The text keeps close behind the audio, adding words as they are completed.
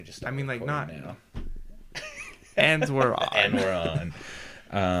Just I mean, like, not now. And we're on. And we're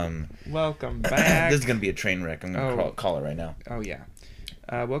on. Welcome back. This is gonna be a train wreck. I'm gonna call it right now. Oh yeah.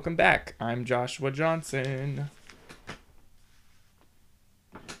 Welcome back. I'm Joshua Johnson.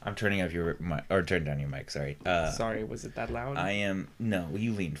 I'm turning off your mic, or turn down your mic. Sorry. Sorry, was it that loud? I am. No,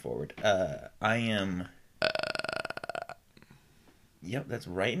 you leaned forward. I am. Yep, that's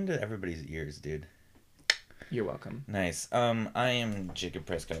right into everybody's ears, dude. You're welcome. Nice. I am Jacob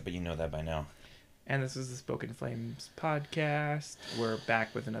Prescott, but you know that by now. And this is the Spoken Flames podcast. We're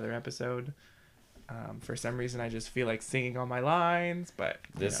back with another episode. For some reason, I just feel like singing all my lines, but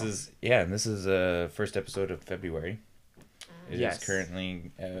this is first episode of February. It is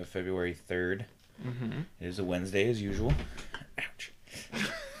currently February 3rd. Mm-hmm. It is a Wednesday as usual. Ouch!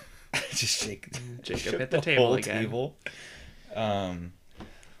 Just Jacob hit the table again.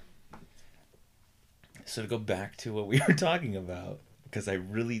 So to go back to what we were talking about, because I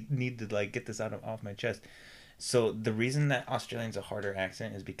really need to get this off my chest. So the reason that Australian's a harder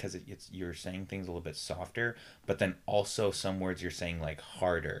accent is because you're saying things a little bit softer, but then also some words you're saying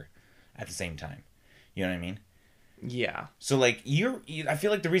harder at the same time. You know what I mean? Yeah. So I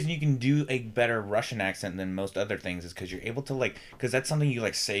feel like the reason you can do a better Russian accent than most other things is because you're able to because that's something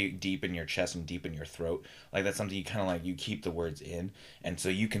you say deep in your chest and deep in your throat. That's something you kind of you keep the words in, and so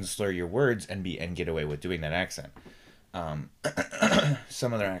you can slur your words and get away with doing that accent.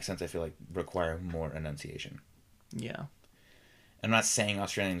 Some other accents I feel require more enunciation. Yeah. I'm not saying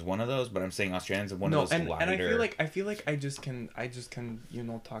Australian's one of those, but I'm saying Australian's one of those lighter. And I feel like I just can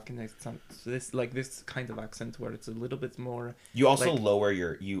talk in this kind of accent where it's a little bit more. You also lower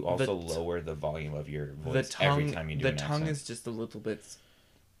the volume of your voice every time you do an accent. The tongue is just a little bit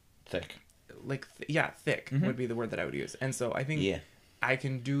thick. Thick would be the word that I would use. And so I think I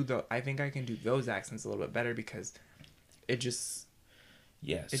can do those accents a little bit better because it just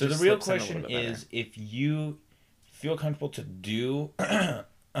So the real question is, if you feel comfortable to do an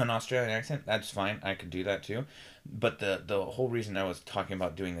Australian accent, that's fine. I could do that too. But the whole reason I was talking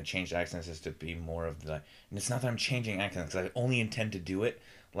about doing the changed accents is to be more of and it's not that I'm changing accents, because I only intend to do it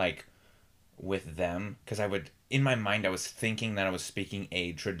with them, because in my mind I was thinking that I was speaking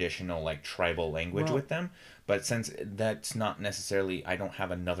a traditional tribal language with them, but since that's not necessarily, I don't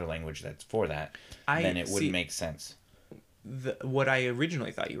have another language that's for that, then it wouldn't make sense. What I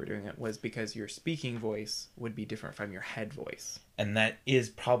originally thought you were doing it was because your speaking voice would be different from your head voice, and that is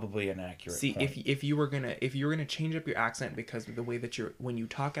probably an accurate point. if you were gonna change up your accent because of the way that when you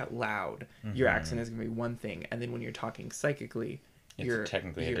talk out loud, your accent is gonna be one thing, and then when you're talking psychically, it's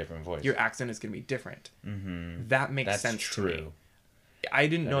technically a different voice. Your accent is gonna be different. That makes sense to me. I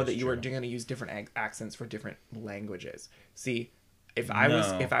didn't know that you were going to use different accents for different languages. See, if I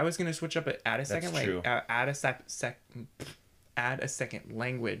was going to switch up add a second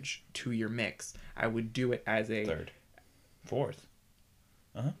language to your mix, I would do it as a third, fourth.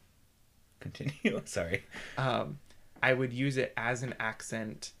 Continue. Sorry. I would use it as an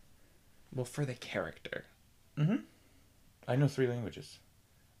accent, for the character. I know 3 languages.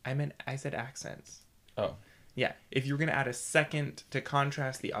 I said accents. Oh. Yeah, if you were going to add a second to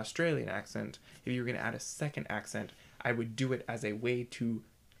contrast the Australian accent, if you were going to add a second accent, I would do it as a way to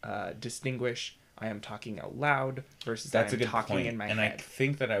distinguish I am talking out loud versus I am talking in my head. And I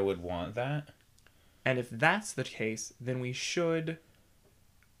think that I would want that. And if that's the case, then we should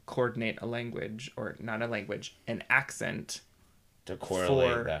coordinate a language, or not a language, an accent to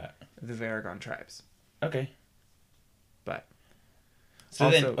correlate for the Varagon tribes. Okay. But so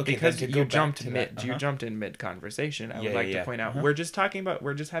also, then, because you jumped in mid conversation, I would like to point out we're just having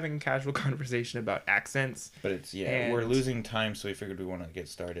a casual conversation about accents. But it's we're losing time, so we figured we want to get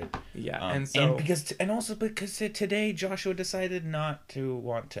started. Yeah, and because today Joshua decided not to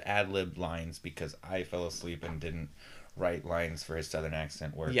want to ad-lib lines because I fell asleep and didn't write lines for his southern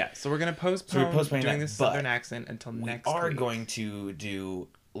accent work. Yeah, so we're gonna postpone doing this southern accent until next week. We are going to do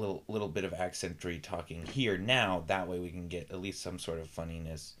little bit of accentry talking here now, that way we can get at least some sort of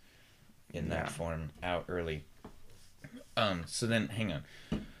funniness in that form out early. So then hang on,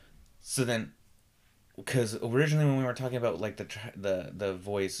 because originally when we were talking about the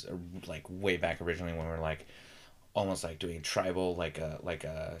voice, way back originally when we were almost doing tribal,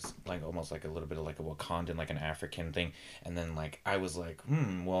 almost a little bit of a Wakandan, an African thing, and then I was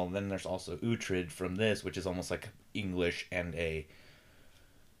well, then there's also Uhtred from this, which is almost English and a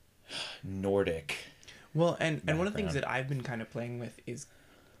Nordic. Well, and one of the things that I've been kind of playing with is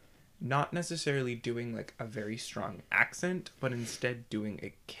not necessarily doing a very strong accent, but instead doing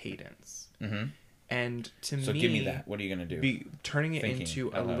a cadence. And to me, so give me that. What are you gonna do? Turning it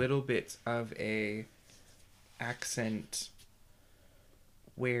into a little bit of a accent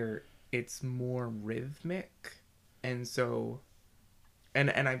where it's more rhythmic, and so, and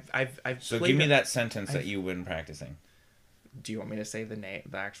I've so give me that sentence that you've been practicing. Do you want me to say the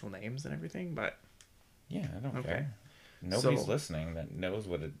actual names and everything? But yeah, I don't care. Nobody's listening that knows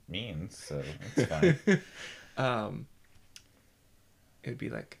what it means, so it's fine. It'd be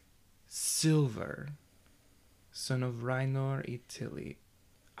like Silver, son of Rainor y Tilly.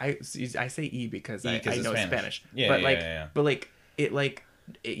 I say E because I know Spanish. Yeah, but but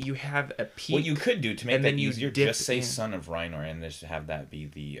you have a peak. What you could do to make that easier, just say son of Rainor and just have that be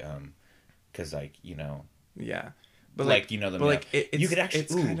the because yeah. But like you know the you could actually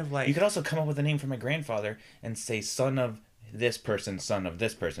it's kind of like you could also come up with a name for my grandfather and say son of this person, son of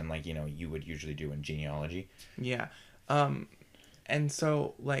this person, like you would usually do in genealogy. Yeah. And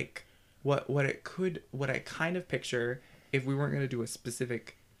so like what I kind of picture if we weren't going to do a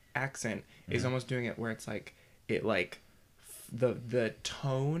specific accent is almost doing it where it's like it like the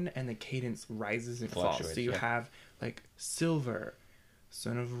tone and the cadence rises and falls. So you have like Silver,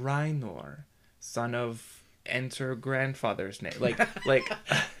 son of Rainor, son of enter grandfather's name, like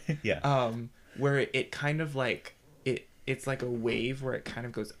yeah, where it kind of like it's like a wave where it kind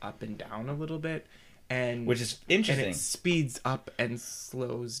of goes up and down a little bit, and which is interesting, and it speeds up and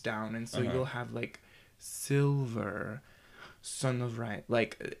slows down, and so you'll have like Silver, son of Ryan,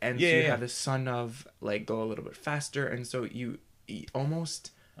 like, and so you have the son of like go a little bit faster, and so you almost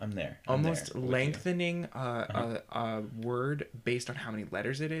lengthening a word based on how many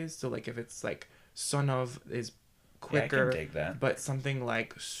letters it is. So like if it's like son of is quicker, yeah, I can take that. But something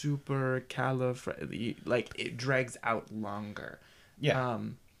like super like it drags out longer. Yeah.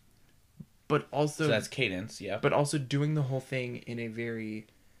 But also so that's cadence, yeah. But also doing the whole thing in a very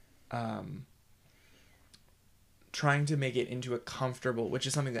trying to make it into a comfortable, which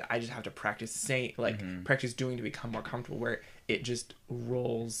is something that I just have to practice saying, like practice doing to become more comfortable, where it just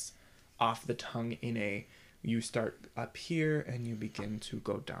rolls off the tongue in a, you start up here and you begin to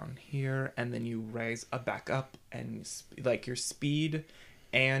go down here, and then you rise back up, and like your speed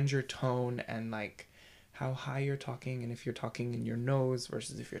and your tone and like how high you're talking, and if you're talking in your nose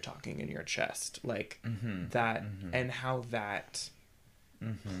versus if you're talking in your chest, like that, and how that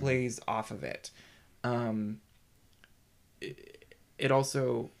plays off of it. It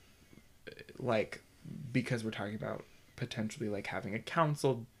also, like, because we're talking about potentially like having a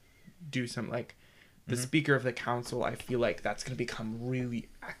council do some like the speaker of the council, I feel like that's going to become really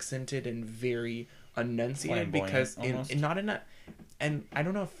accented and very enunciated, because in not in a, and I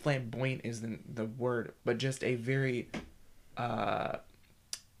don't know if flamboyant is the word, but just a very not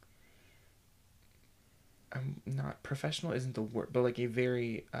professional isn't the word, but like a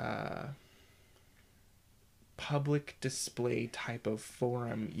very public display type of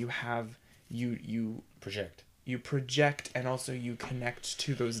forum. You have you project, and also you connect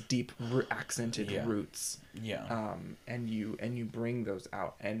to those deep accented roots, and you bring those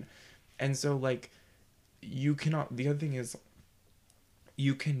out, and so like you cannot, the other thing is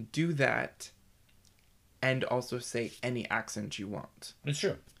you can do that and also say any accent you want. It's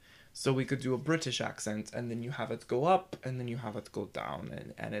true. So we could do a British accent, and then you have it go up, and then you have it go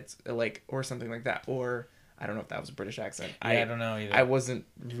down, and it's like, or something like that. Or I don't know if that was a British accent. I don't know either. I wasn't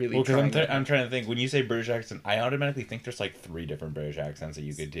really. Well, because I'm trying to think. When you say British accent, I automatically think there's like 3 different British accents that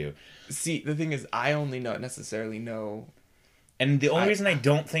you could do. See, the thing is, I only necessarily know. And the only reason I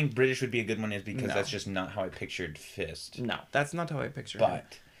don't think British would be a good one is because that's just not how I pictured Fist. No, that's not how I pictured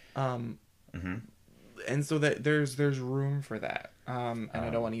it. And so that there's room for that. And I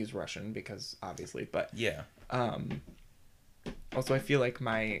don't want to use Russian because obviously, but yeah. Also, I feel like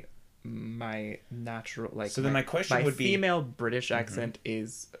my natural, like, so then my question would be, my female British accent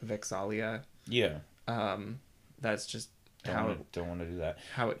is Vexalia. Yeah. That's just don't want to do that.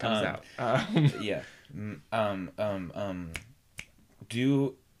 How it comes out. Yeah.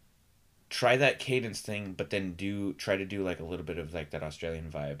 Do try that cadence thing, but then try to do like a little bit of like that Australian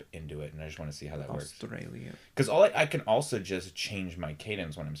vibe into it, and I just want to see how that works. Australia. Because I can also just change my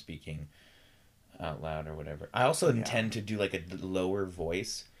cadence when I'm speaking out loud or whatever. I also intend to do like a lower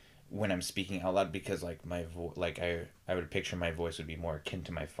voice when I'm speaking out loud, because like my I would picture my voice would be more akin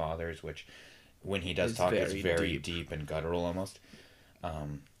to my father's, which when he does talk, it's very deep and guttural almost.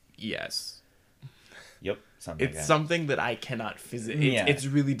 Yes. Yep. It's something that I cannot physically. It's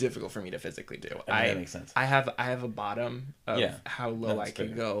really difficult for me to physically do. That makes sense. I have a bottom of how low I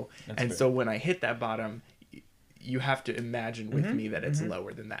can go, and so when I hit that bottom, you have to imagine with me that it's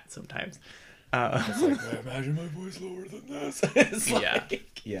lower than that sometimes. It's like, I imagine my voice lower than this. It's like,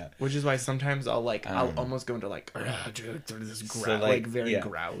 Which is why sometimes I'll almost go into like this very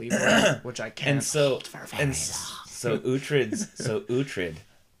growly voice, which I can't. And so So Uhtred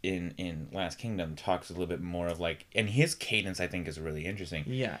in Last Kingdom talks a little bit more of like, and his cadence I think is really interesting.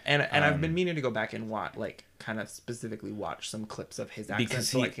 Yeah, and I've been meaning to go back and watch, like, kind of specifically watch some clips of his accent because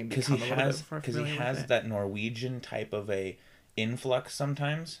so I can become a little bit more familiar he has with it. that Norwegian type of a influx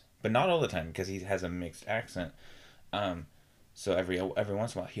sometimes, but not all the time because he has a mixed accent. So every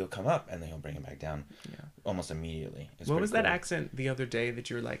once in a while he'll come up and then he'll bring it back down. Yeah. Almost immediately. What was that accent the other day that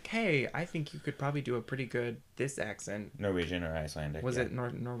you were like, hey, I think you could probably do a pretty good this accent? Norwegian or Icelandic. Was it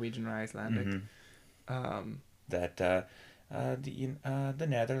Norwegian or Icelandic? Mm-hmm. The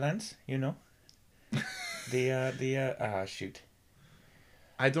Netherlands, you know. Shoot.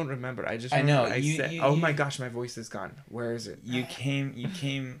 I don't remember. I just know. Oh my gosh, my voice is gone. Where is it? You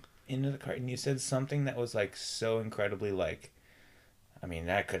came into the car and you said something that was like so incredibly like, I mean,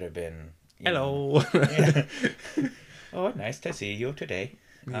 that could have been. Hello. Yeah. Oh, nice to see you today.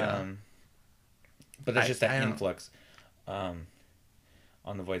 Yeah. But there's just that influx on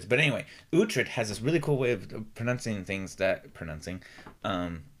the voice. But anyway, Uhtred has this really cool way of pronouncing things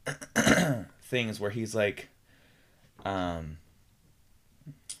things where he's like, where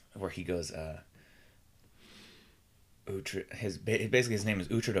he goes, Uhtred, basically his name is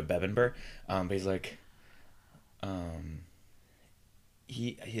Uhtred of Bebenber, but he's like,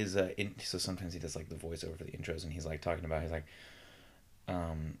 so sometimes he does like the voiceover for the intros, and he's like talking about, he's like,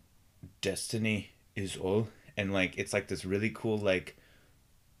 destiny is all, and like it's like this really cool like,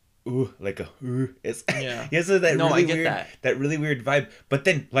 it's yeah. He has that really I get weird, that really weird vibe, but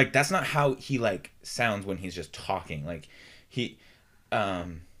then like that's not how he like sounds when he's just talking, like he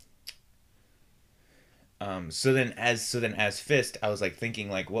so then as Fist, I was like thinking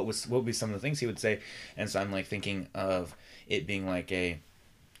like what would be some of the things he would say, and so I'm like thinking of it being like a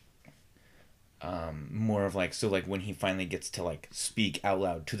more of like, so like when he finally gets to like speak out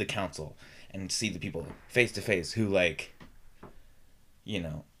loud to the council and see the people face to face who like, you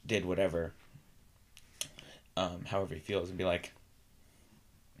know, did whatever, however he feels, and be like,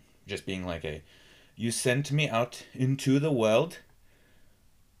 just being like you sent me out into the world,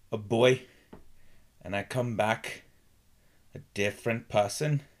 a boy, and I come back a different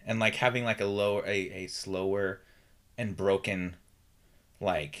person, and like having like a slower and broken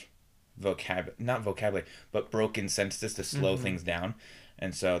like not vocabulary, but broken sentences to slow things down.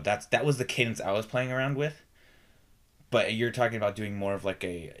 And so that was the cadence I was playing around with. But you're talking about doing more of like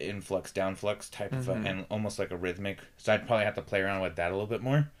a influx downflux type of and almost like a rhythmic. So I'd probably have to play around with that a little bit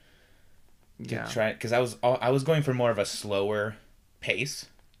more. Yeah. To try it, because I was going for more of a slower pace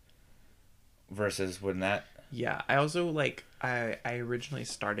versus when that. Yeah, I also like I originally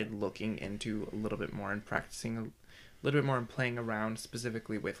started looking into a little bit more and practicing a little bit more and playing around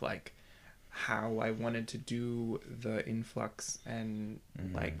specifically with like how I wanted to do the influx and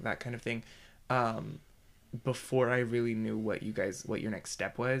like that kind of thing. Before I really knew what your next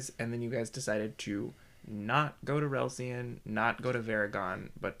step was, and then you guys decided to not go to Relsian, not go to Varagon,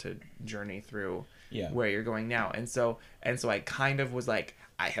 but to journey through where you're going now. And so I kind of was like,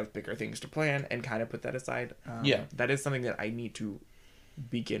 I have bigger things to plan, and kind of put that aside. That is something that I need to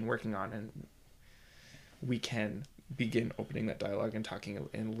begin working on, and we can begin opening that dialogue and talking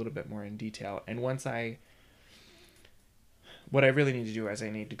in a little bit more in detail. And what I really need to do is I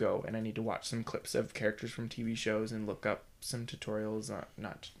need to go and I need to watch some clips of characters from TV shows and look up some tutorials,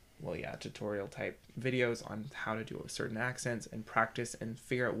 tutorial type videos on how to do certain accents and practice and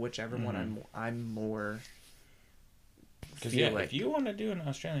figure out whichever one I'm more. Because if you want to do an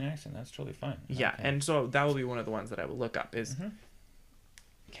Australian accent, that's totally fine. Yeah, okay. And so that will be one of the ones that I will look up is,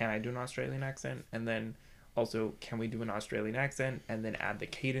 can I do an Australian accent? And then also, can we do an Australian accent and then add the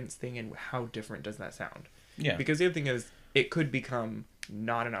cadence thing, and how different does that sound? Yeah. Because the other thing is, it could become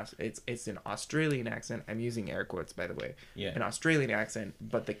not it's an Australian accent. I'm using air quotes, by the way. Yeah. An Australian accent,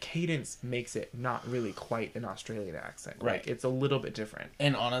 but the cadence makes it not really quite an Australian accent. Right. Like, it's a little bit different.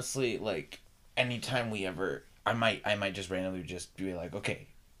 And honestly, like, anytime I might just randomly just be like, okay,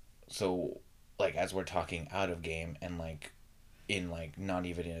 so like as we're talking out of game and like in like not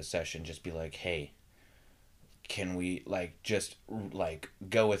even in a session, just be like, hey, can we like just like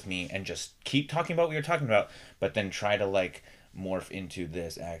go with me and just keep talking about what you're talking about, but then try to like morph into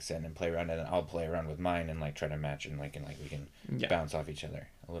this accent and play around, and I'll play around with mine and like try to match and we can bounce off each other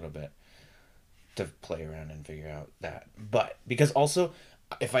a little bit to play around and figure out that. But because also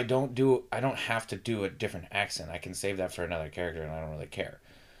if I don't have to do a different accent. I can save that for another character and I don't really care.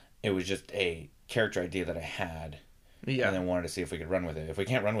 It was just a character idea that I had. Yeah. And then wanted to see if we could run with it. If we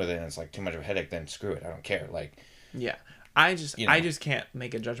can't run with it and it's like too much of a headache, then screw it. I don't care. Like, yeah. I just can't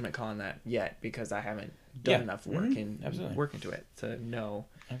make a judgment call on that yet because I haven't done enough work work into it to know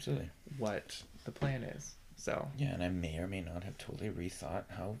absolutely what the plan is. So yeah, and I may or may not have totally rethought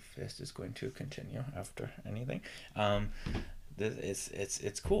how this is going to continue after anything.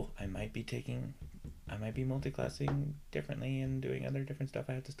 It's cool. I might be multi-classing differently and doing other different stuff.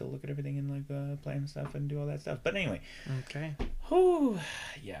 I have to still look at everything and like plan stuff and do all that stuff. But anyway, okay. Whew,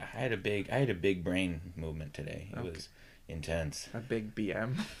 yeah, I had a big brain movement today. It was intense. A big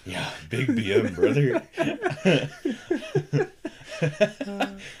BM. Yeah, big BM, brother.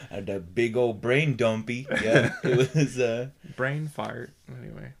 I had a big old brain dumpy. Yeah, it was brain fart.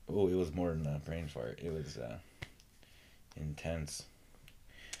 Anyway. Oh, it was more than a brain fart. It was intense.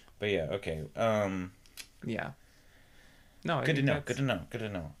 But yeah, okay. Yeah. No, Good to know. Good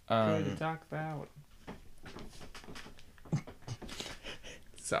to talk about.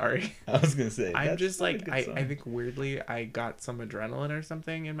 Sorry. I was gonna say. I'm just like I think weirdly I got some adrenaline or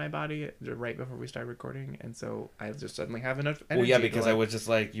something in my body right before we started recording, and so I just suddenly have enough energy. Well, yeah, because I was just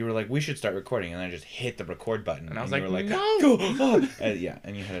like, you were like, we should start recording, and I just hit the record button, and I was like, you were like, no, go, yeah,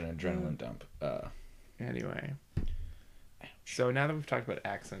 and you had an adrenaline dump. Anyway, so now that we've talked about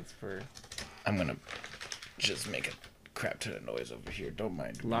accents I'm gonna just make a crap ton of noise over here. Don't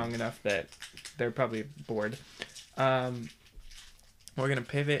mind. Long enough that they're probably bored. We're going to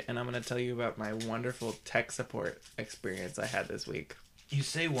pivot, and I'm going to tell you about my wonderful tech support experience I had this week. You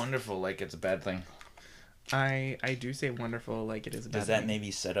say wonderful like it's a bad thing. I do say wonderful like it is a bad thing. Does that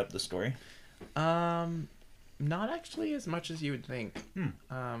maybe set up the story? Not actually as much as you would think.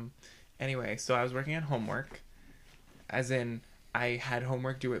 Anyway, so I was working on homework. As in, I had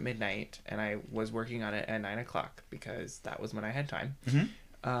homework due at midnight, and I was working on it at 9 o'clock because that was when I had time.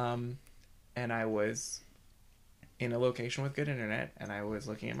 Mm-hmm. And I was in a location with good internet, and I was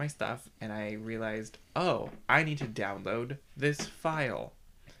looking at my stuff, and I realized, oh, I need to download this file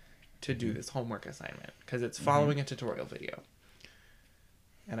to do this homework assignment because it's following a tutorial video.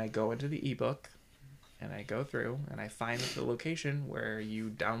 And I go into the ebook, and I go through, and I find the location where you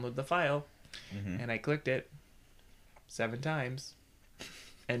download the file, and I clicked it 7 times,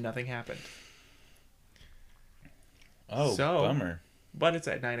 and nothing happened. Oh, so, bummer. But it's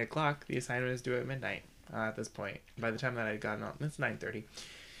at 9 o'clock. The assignment is due at midnight. At this point, by the time that I'd gotten on, it's 9:30.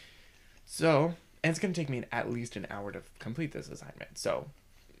 So, and it's going to take me at least an hour to complete this assignment. So,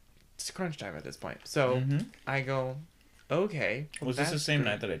 it's crunch time at this point. So, I go, okay. Well, was this the same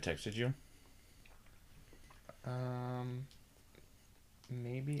night that I texted you?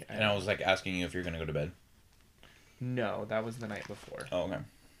 Maybe. And I was like asking you if you're going to go to bed? No, that was the night before. Oh, okay.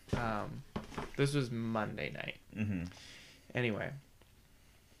 This was Monday night. Anyway.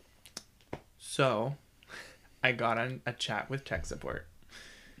 So, I got on a chat with tech support.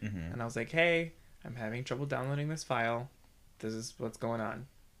 And I was like, hey, I'm having trouble downloading this file. This is what's going on.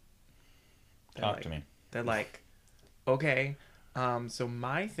 Talk to me. They're like, okay, so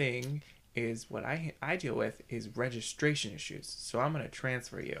my thing is what I deal with is registration issues. So I'm going to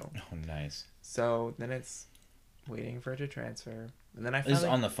transfer you. Oh, nice. So then it's waiting for it to transfer. And then I finally... This is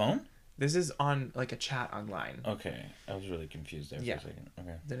on the phone? This is on like a chat online. Okay. I was really confused there for a second.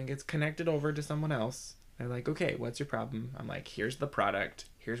 Okay. Then it gets connected over to someone else. They're like, okay, what's your problem? I'm like, here's the product.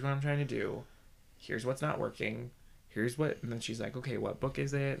 Here's what I'm trying to do. Here's what's not working. Here's what... And then she's like, okay, what book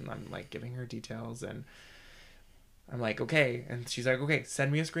is it? And I'm like giving her details. And I'm like, okay. And she's like, okay,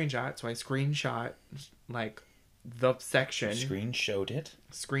 send me a screenshot. So I screenshot like the section. Screenshowed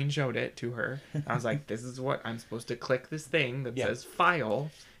it to her. I was like, this is what I'm supposed to click this thing that says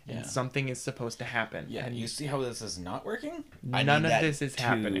file. And something is supposed to happen. Yeah, and you see how this is not working? None of this is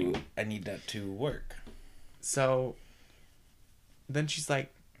happening. I need that to work. So then she's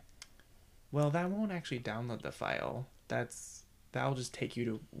like, well, that won't actually download the file. That'll just take you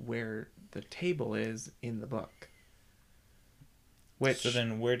to where the table is in the book. So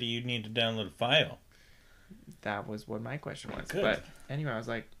then where do you need to download a file? That was what my question was. Good. But anyway,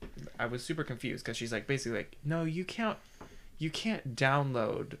 I was super confused because she's like, basically like, no, you can't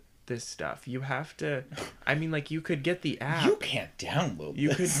download this stuff. You have to, I mean, like, you could get the app. You can't download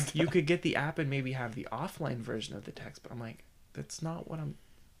this You could get the app and maybe have the offline version of the text, but I'm like, that's not what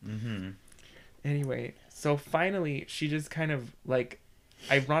I'm... Anyway, so finally, she just kind of, like,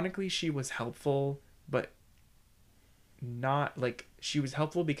 ironically, she was helpful, but not, like, she was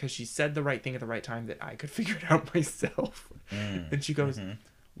helpful because she said the right thing at the right time that I could figure it out myself. And she goes,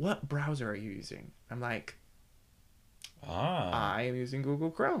 what browser are you using? I'm like... I am using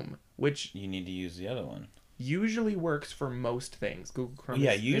Google Chrome, which... You need to use the other one. Usually works for most things. Google Chrome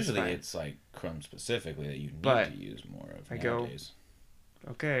usually it's like Chrome specifically that you need to use more of nowadays.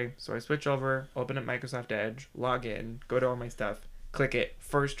 Okay, so I switch over, open up Microsoft Edge, log in, go to all my stuff, click it,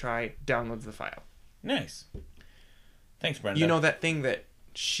 first try, downloads the file. Nice. Thanks, Brenda. You know that thing that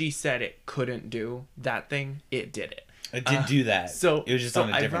she said it couldn't do that thing. It did it. It did do that. So it was just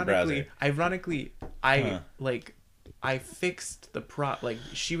on a different browser. Ironically, I fixed the like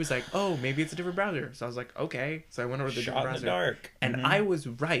she was like, oh, maybe it's a different browser. So I was like, okay. So I went over to the different browser. In the dark. And I was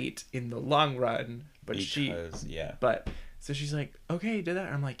right in the long run, but so she's like, okay, did that?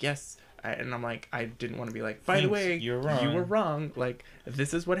 And I'm like, yes. And I'm like, I didn't want to be like, by the way, you were wrong. Like,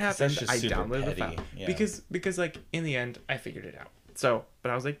 this is what happened. I downloaded the file. Yeah. Because like in the end I figured it out. So,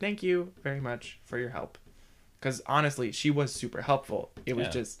 but I was like, thank you very much for your help. Because honestly, she was super helpful. It was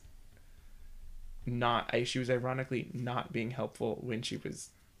just she was ironically not being helpful when she was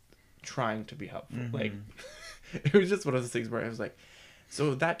trying to be helpful. Like, it was just one of those things where I was like,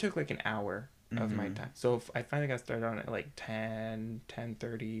 so that took like an hour of my time. So if I finally got started on it at like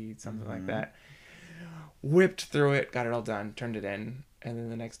 10:30, something like that. Whipped through it, got it all done, turned it in, and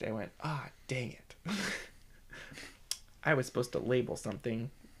then the next day I went, dang it. I was supposed to label something,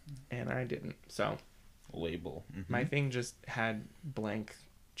 and I didn't. So label. My thing just had blank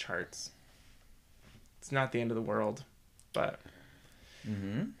charts. It's not the end of the world, but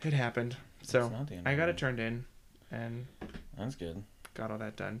it happened. So I got it turned in, and that's good. Got all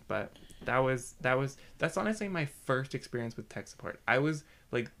that done. But that's honestly my first experience with tech support. I was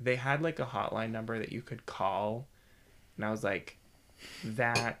like, they had like a hotline number that you could call, and I was like,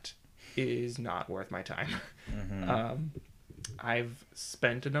 that is not worth my time. I've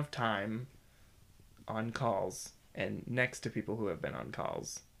spent enough time on calls and next to people who have been on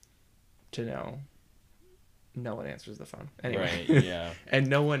calls to know no one answers the phone anyway. Right, yeah. And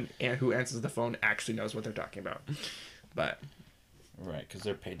no one who answers the phone actually knows what they're talking about. But right, because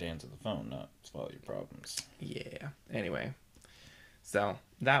they're paid to answer the phone, not solve your problems. Yeah. Anyway, so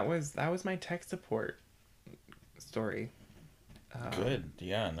that was my tech support story. Good.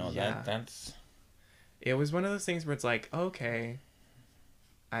 Yeah. No. Yeah. That's. It was one of those things where it's like, okay,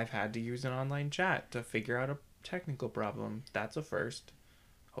 I've had to use an online chat to figure out a technical problem. That's a first.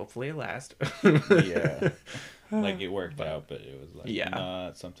 Hopefully it lasts. Yeah. Like it worked out, but it was like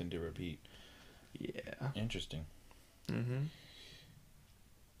not something to repeat. Yeah. Interesting.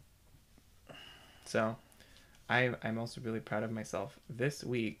 So, I'm also really proud of myself. This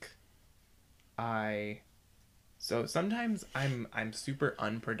week, so sometimes I'm super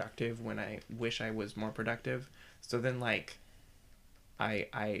unproductive when I wish I was more productive. So then like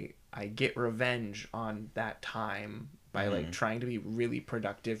I get revenge on that time by like trying to be really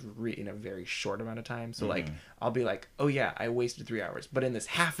productive in a very short amount of time. So like I'll be like, oh yeah, I wasted 3 hours, but in this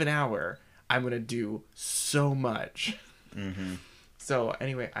half an hour I'm gonna do so much. So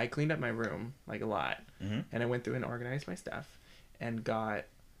anyway, I cleaned up my room like a lot, and I went through and organized my stuff, and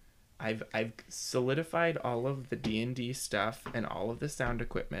I've solidified all of the D&D stuff and all of the sound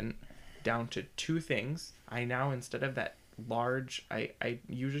equipment down to 2 things. I now, instead of that large, I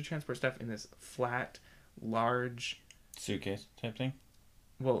usually transport stuff in this flat, large suitcase type thing.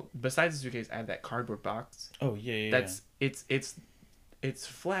 Well, besides the suitcase, I have that cardboard box. Oh yeah. That's it's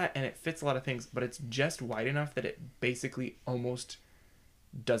flat and it fits a lot of things, but it's just wide enough that it basically almost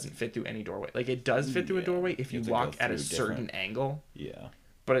doesn't fit through any doorway. Like it does fit through a doorway if you walk at a certain angle. Yeah.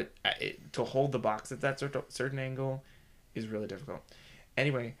 But it to hold the box at that certain angle is really difficult.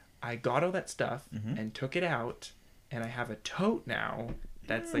 Anyway, I got all that stuff and took it out, and I have a tote now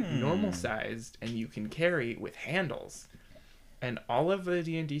that's like normal sized and you can carry with handles. And all of the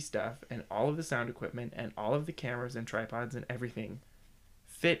D&D stuff and all of the sound equipment and all of the cameras and tripods and everything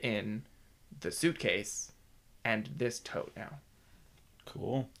fit in the suitcase and this tote now.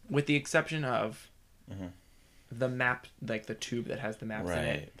 Cool. With the exception of the map, like the tube that has the maps in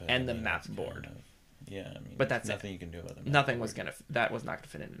it, and the map board. Yeah, I mean, but that's nothing you can do about the map Nothing board. that was not going to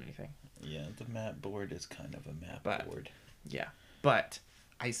fit in anything. Yeah, the map board is kind of a map board. Yeah, but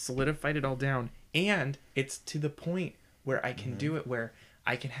I solidified it all down, and it's to the point where I can do it where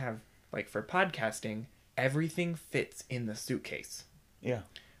I can have, like for podcasting, everything fits in the suitcase. Yeah.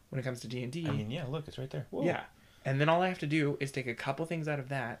 When it comes to D&D. I mean, yeah, look, it's right there. Whoa. Yeah. And then all I have to do is take a couple things out of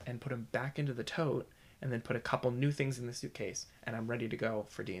that and put them back into the tote, and then put a couple new things in the suitcase, and I'm ready to go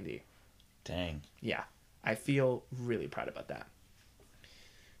for D&D. Dang. Yeah. I feel really proud about that.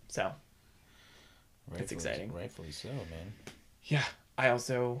 So, it's exciting. Rightfully so, man. Yeah. I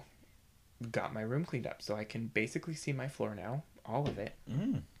also got my room cleaned up, so I can basically see my floor now. All of it.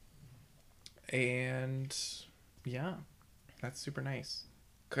 And, yeah. That's super nice.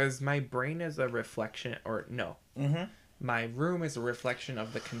 Because my brain is a reflection, or no. My room is a reflection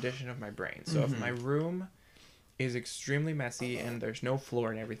of the condition of my brain. So if my room is extremely messy and there's no floor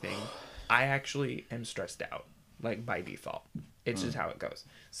and everything, I actually am stressed out, like by default. It's just how it goes.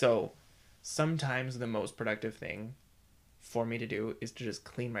 So sometimes the most productive thing for me to do is to just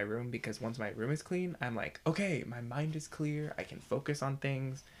clean my room, because once my room is clean, I'm like, okay, my mind is clear. I can focus on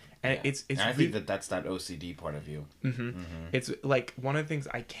things. And it's and I think that's that OCD part of you. Mm-hmm. Mm-hmm. It's like one of the things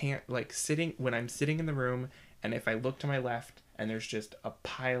I can't, like, when I'm sitting in the room, and if I look to my left and there's just a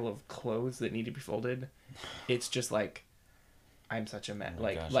pile of clothes that need to be folded, it's just like, I'm such a mess. Oh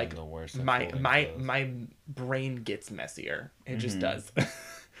my gosh, like I'm the worst at my brain gets messier. It just does.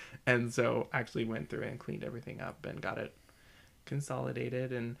 And so actually went through and cleaned everything up and got it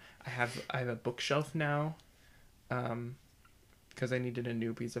consolidated, and I have a bookshelf now, because I needed a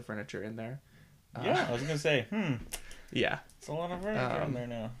new piece of furniture in there. Yeah, I was gonna say, Yeah, it's a lot of furniture in there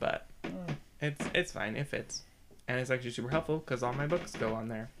now. but it's fine. It fits, and it's actually super helpful because all my books go on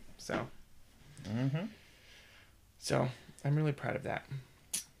there. So, so I'm really proud of that.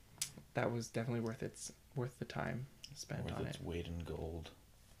 That was definitely worth the time spent on it. Worth its weight in gold.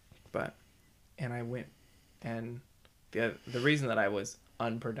 But, and I went, and the reason that I was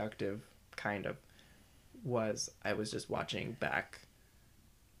unproductive, kind of, was I was just watching back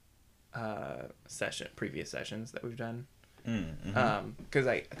previous sessions that we've done. Because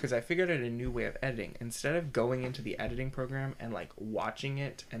I figured out a new way of editing. Instead of going into the editing program and like watching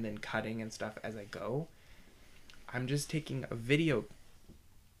it and then cutting and stuff as I go, I'm just taking a video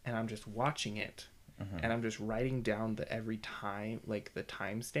and I'm just watching it. And I'm just writing down every time, like the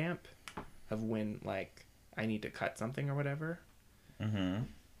timestamp of when, like, I need to cut something or whatever. And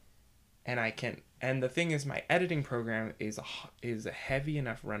and the thing is, my editing program is a heavy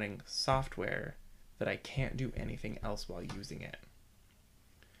enough running software that I can't do anything else while using it.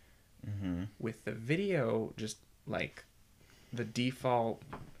 With the video, just like the default,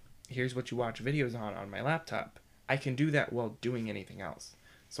 here's what you watch videos on my laptop, I can do that while doing anything else.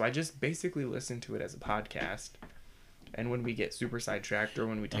 So I just basically listen to it as a podcast, and when we get super sidetracked or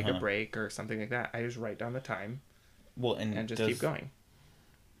when we take a break or something like that, I just write down the time. Well, and just keep going.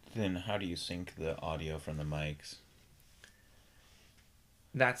 Then how do you sync the audio from the mics?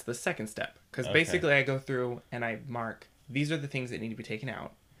 That's the second step, because basically I go through and I mark, these are the things that need to be taken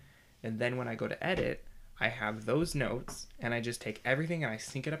out, and then when I go to edit, I have those notes, and I just take everything and I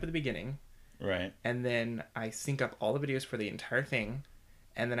sync it up at the beginning. Right. And then I sync up all the videos for the entire thing.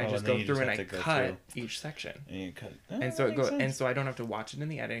 And then I just go through and I cut each section. And you cut. And so and so I don't have to watch it in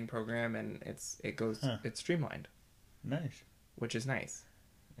the editing program, and it's streamlined. Nice. Which is nice.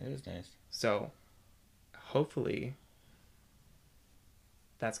 It is nice. So hopefully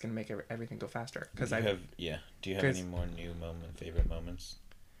that's going to make everything go faster, cuz do you have any more new favorite moments?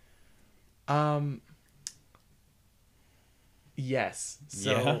 Yes.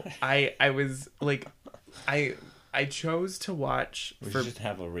 So I was like I chose to watch just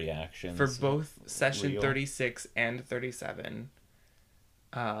have a reaction for both session 36 and 37.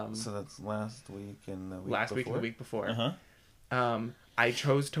 So that's last week and the week last before? week and the week before. I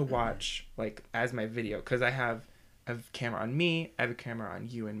chose to watch like as my video, because I have a camera on me, I have a camera on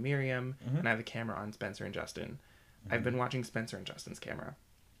you and Miriam, and I have a camera on Spencer and Justin. I've been watching Spencer and Justin's camera,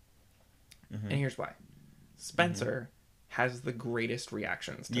 and here's why. Spencer has the greatest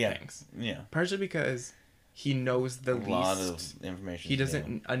reactions to things. Yeah. Partially because he knows the least. A lot of information. He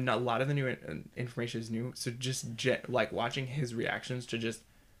doesn't. A lot of the new information is new. So just like watching his reactions to just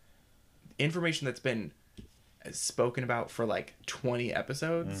information that's been spoken about for like 20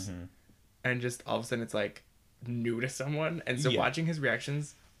 episodes, and just all of a sudden it's like new to someone. And so watching his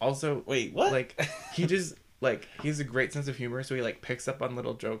reactions also. Wait, what? Like he just like he has a great sense of humor, so he like picks up on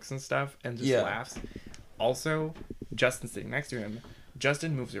little jokes and stuff and just laughs. Also, Justin sitting next to him.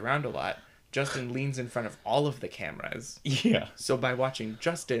 Justin moves around a lot. Justin leans in front of all of the cameras. Yeah. So by watching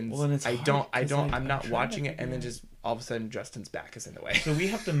Justin's, I'm not watching it, and then just all of a sudden Justin's back is in the way. So we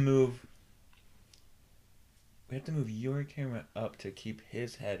have to move your camera up to keep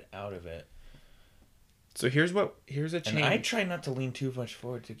his head out of it. So here's a change. And I try not to lean too much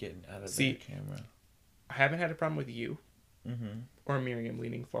forward to get out of the camera. I haven't had a problem with you or Miriam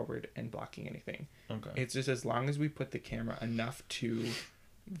leaning forward and blocking anything. Okay. It's just as long as we put the camera enough to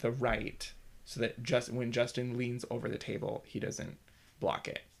the right, so that when Justin leans over the table, he doesn't block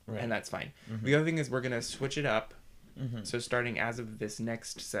it. Right. And that's fine. The other thing is we're going to switch it up. So starting as of this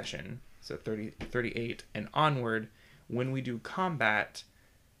next session, so 38 and onward, when we do combat,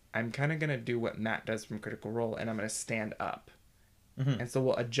 I'm kind of going to do what Matt does from Critical Role, and I'm going to stand up. And so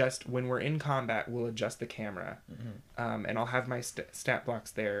we'll adjust, when we're in combat, we'll adjust the camera. And I'll have my stat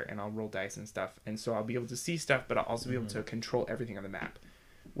blocks there, and I'll roll dice and stuff. And so I'll be able to see stuff, but I'll also be able to control everything on the map,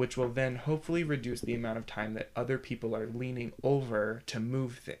 which will then hopefully reduce the amount of time that other people are leaning over to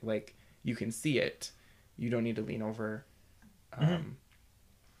move like, you can see it. You don't need to lean over.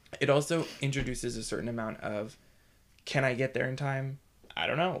 It also introduces a certain amount of Can I get there in time? I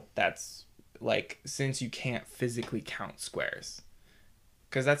don't know. That's like, since you can't physically count squares,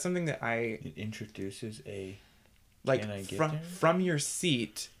 because that's something that it introduces a like from your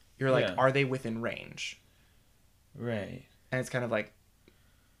seat. You're like, are they within range? Right. And it's kind of like,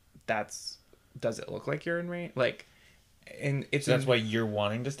 does it look like you're in range? Like, and it's so that's why you're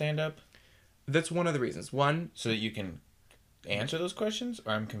wanting to stand up. That's one of the reasons. One, so that you can answer those questions,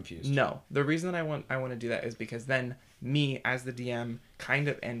 or I'm confused. No, the reason that I want to do that is because then me as the DM, kind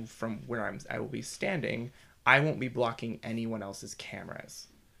of, and from where I will be standing, I won't be blocking anyone else's cameras.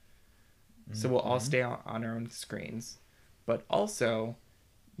 So we'll all stay on our own screens, but also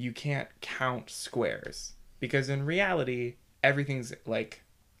you can't count squares because in reality everything's like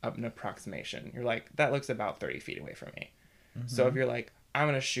an approximation. You're like, that looks about 30 feet away from me. So if you're like, I'm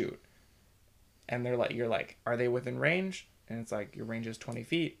gonna shoot, and you're like, are they within range? And it's like, your range is 20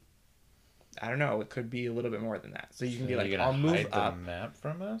 feet. I don't know. It could be a little bit more than that. So you can be like, I'll move up. The map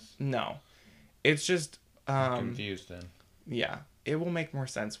from us? No, it's just I'm confused then. Yeah, it will make more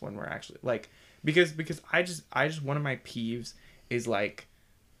sense when we're actually like, because I just one of my peeves is like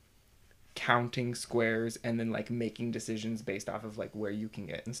counting squares and then like making decisions based off of like where you can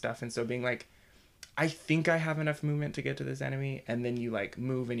get and stuff. And so being like, I think I have enough movement to get to this enemy, and then you like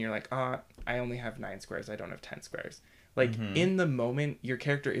move and you're like, I only have 9 squares. I don't have 10 squares. Like in the moment, your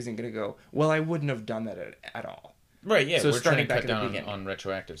character isn't gonna go, well, I wouldn't have done that at all. Right. Yeah. So we're trying to cut down on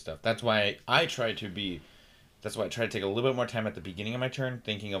retroactive stuff. That's why I try to take a little bit more time at the beginning of my turn,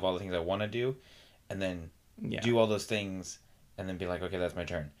 thinking of all the things I want to do, and then do all those things, and then be like, okay, that's my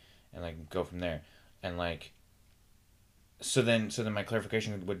turn, and like go from there, and like. So then my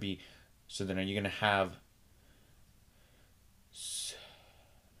clarification would be, so then are you gonna have?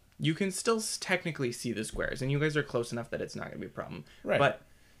 You can still technically see the squares, and you guys are close enough that it's not gonna be a problem. Right.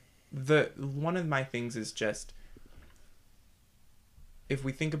 But one of my things is just, if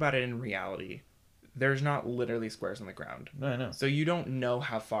we think about it in reality, there's not literally squares on the ground. No, I know. So you don't know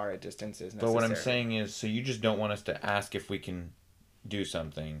how far a distance is necessarily. But what I'm saying is, so you just don't want us to ask if we can do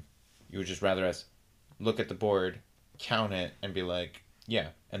something. You would just rather us look at the board, count it, and be like, yeah,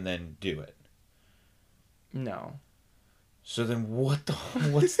 and then do it. No. So then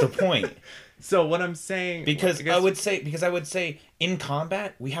what's the point? So what I'm saying... Because I would say in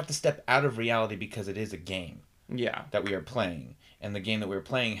combat, we have to step out of reality because it is a game. Yeah. That we are playing. And the game that we're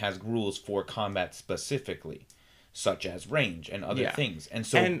playing has rules for combat specifically, such as range and other things. And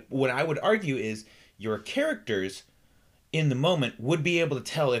so what I would argue is your characters in the moment would be able to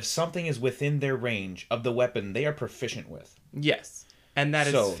tell if something is within their range of the weapon they are proficient with. Yes. And that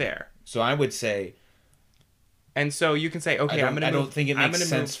is fair. So I would say... And so you can say, okay, I don't think it makes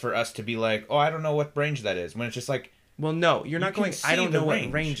sense for us to be like, oh, I don't know what range that is. When it's just like... Well, no, you're not going, I don't know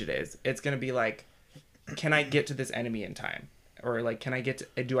what range it is. It's going to be like, can I get to this enemy in time? Or like,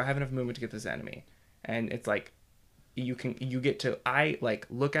 do I have enough movement to get to this enemy? And it's like, you get to,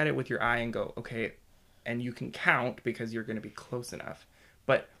 look at it with your eye and go, okay, and you can count because you're going to be close enough.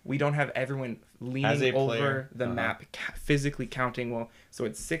 But we don't have everyone leaning over the map, physically counting, well, so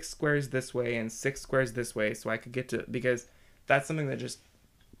it's 6 squares this way and 6 squares this way, so I could get to, because that's something that just,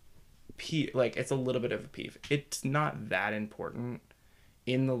 it's a little bit of a peeve. It's not that important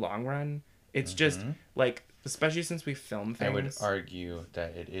in the long run. It's just, like, especially since we film things. I would argue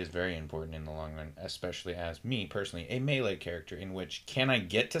that it is very important in the long run, especially as me, personally, a melee character, in which, can I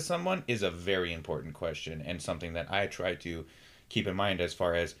get to someone, is a very important question, and something that I try to keep in mind as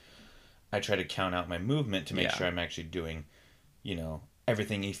far as I try to count out my movement to make sure I'm actually doing,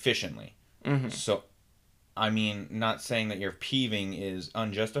 everything efficiently. Mm-hmm. So, I mean, not saying that your peeving is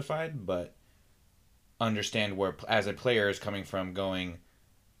unjustified, but understand where, as a player, is coming from, going,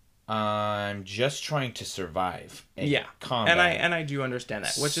 I'm just trying to survive combat. And I do understand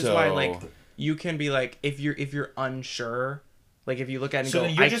that, which is why, like, you can be like, if you're unsure, like, if you look at it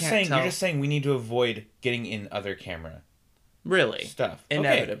and go, you're just saying we need to avoid getting in other camera. Really? Stuff.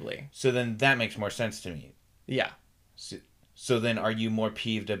 Inevitably. Okay. So then that makes more sense to me. Yeah. So then are you more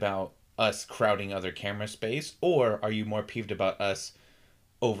peeved about us crowding other camera space, or are you more peeved about us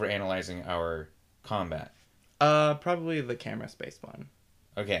overanalyzing our combat? Probably the camera space one.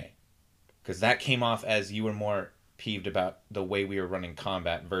 Okay. Because that came off as you were more peeved about the way we were running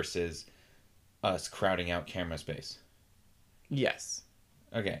combat versus us crowding out camera space. Yes.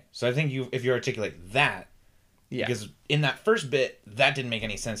 Okay. So I think if you articulate that, because in that first bit, that didn't make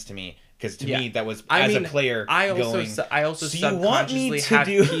any sense to me. Because to me, that was, a player, I also subconsciously have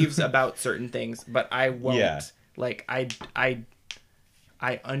peeves about certain things, but I won't. Yeah. Like, I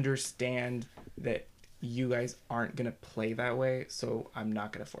understand that you guys aren't going to play that way, so I'm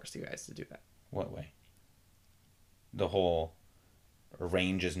not going to force you guys to do that. What way? the whole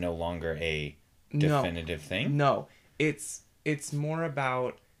range is no longer a definitive thing? No. It's more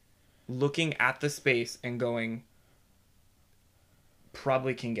about looking at the space and going,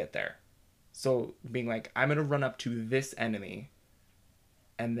 probably can get there. So being like, I'm going to run up to this enemy,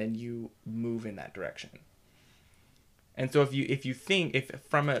 and then you move in that direction. And so if you think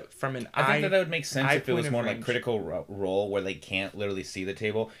from an I think that would make sense if it was more range, like Critical Role, where they can't literally see the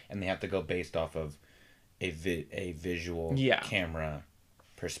table and they have to go based off of a visual camera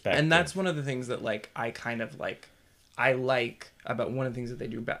perspective. And that's one of the things that like I kind of like. I like about one of the things that they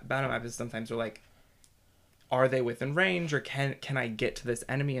do about battle map is sometimes they're like, are they within range, or can I get to this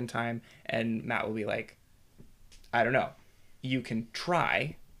enemy in time? And Matt will be like, I don't know. You can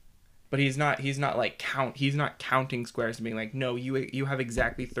try, but he's not like he's not counting squares and being like, no, you have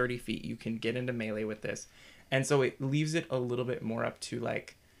exactly 30 feet. You can get into melee with this. And so it leaves it a little bit more up to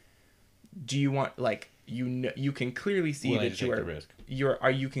like, do you want like, you can clearly see that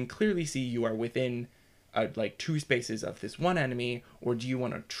you can clearly see you are within like 2 spaces of this one enemy, or do you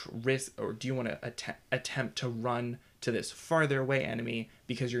want to risk, or do you want to attempt to run to this farther away enemy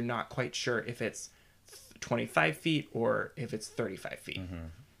because you're not quite sure if it's 25 feet or if it's 35 feet. Mm-hmm.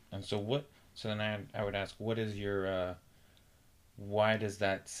 And so then I would ask, what is your why does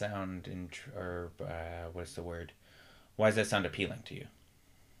that sound what's the word? Why does that sound appealing to you?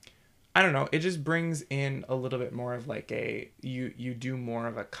 I don't know. It just brings in a little bit more of like you do more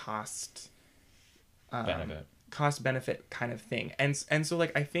of a cost benefit kind of thing. And so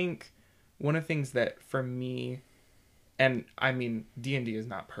like I think one of the things that for me, and I mean D&D is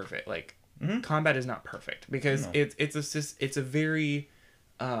not perfect. Like combat is not perfect because it's a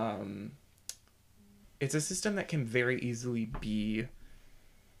system that can very easily be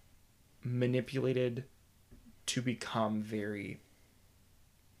manipulated to become very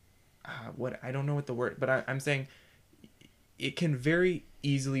I don't know what the word, but I'm saying it can very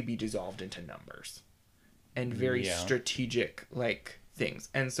easily be dissolved into numbers and very strategic like things.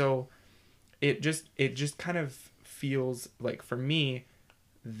 And so it just kind of feels like for me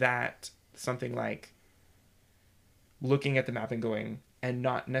that something like looking at the map and going and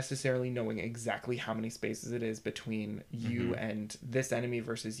not necessarily knowing exactly how many spaces it is between you and this enemy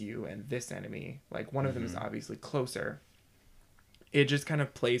versus you and this enemy, like one of them is obviously closer. It just kind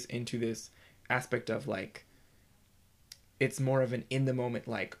of plays into this aspect of like it's more of an in the moment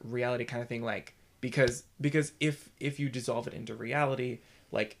like reality kind of thing, like because if you dissolve it into reality,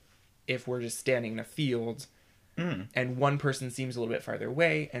 like if we're just standing in a field and one person seems a little bit farther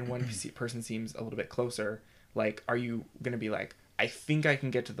away and one person seems a little bit closer, like are you going to be like, I think I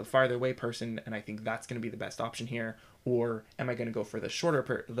can get to the farther away person and I think that's going to be the best option here, or am I going to go for the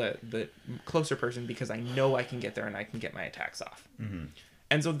shorter the closer person because I know I can get there and I can get my attacks off?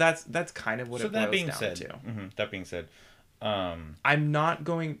 And so that's kind of what it boils down to. That being said, I'm not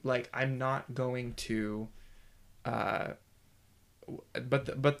going to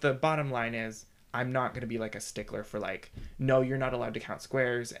but the bottom line is I'm not going to be like a stickler for like, no, you're not allowed to count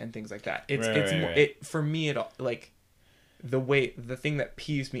squares and things like that. It's for me, it like the thing that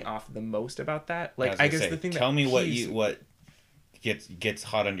peeves me off the most about that, like I guess the thing tell me what gets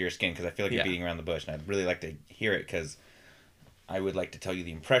hot under your skin, because I feel like you're beating around the bush and I'd really like to hear it because I would like to tell you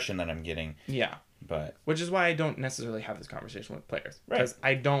the impression that I'm getting. Yeah. But which is why I don't necessarily have this conversation with players, because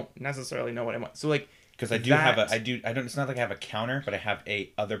I don't necessarily know what I want. So like, because I don't. It's not like I have a counter, but I have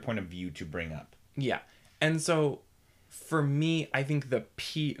a other point of view to bring up. Yeah, and so for me, I think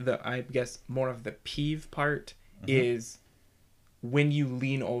I guess more of the peeve part is when you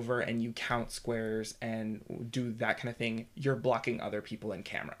lean over and you count squares and do that kind of thing, you're blocking other people in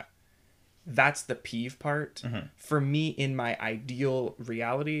camera. That's the peeve part. For me, in my ideal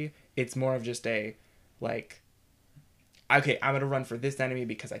reality, it's more of just a like, okay, I'm gonna run for this enemy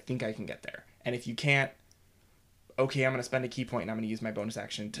because I think I can get there, and if you can't, okay, I'm gonna spend a key point and I'm gonna use my bonus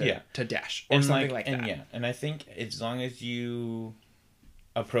action to dash or something like that. And and I think as long as you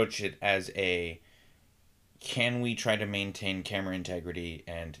approach it as can we try to maintain camera integrity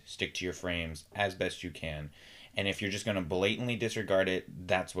and stick to your frames as best you can, and if you're just gonna blatantly disregard it,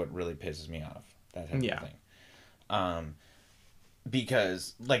 that's what really pisses me off. That type of thing.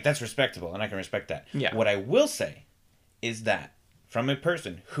 Because like that's respectable and I can respect that. Yeah. What I will say is that from a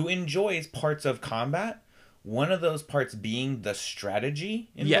person who enjoys parts of combat, one of those parts being the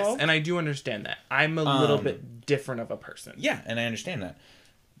strategy involved. Yes, and I do understand that. I'm a little bit different of a person. Yeah, and I understand that.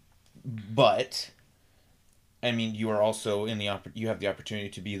 But I mean, you are also you have the opportunity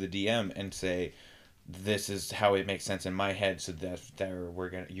to be the DM and say, this is how it makes sense in my head, so that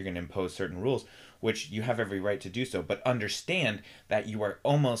you're gonna impose certain rules, which you have every right to do so. But understand that you are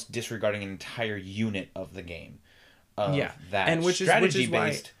almost disregarding an entire unit of the game. of that and strategy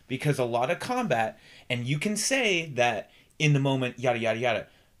based, because a lot of combat, and you can say that in the moment, yada yada yada,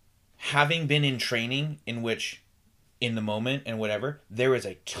 having been in training in which in the moment and whatever, there is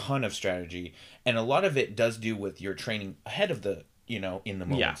a ton of strategy, and a lot of it does do with your training ahead of the, in the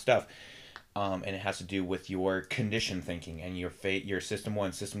moment stuff. And it has to do with your condition thinking and your system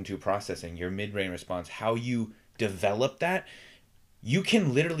 1, system 2 processing, your mid-range response, how you develop that. You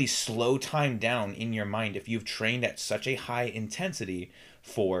can literally slow time down in your mind if you've trained at such a high intensity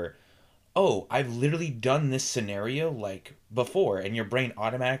for, I've literally done this scenario like before, and your brain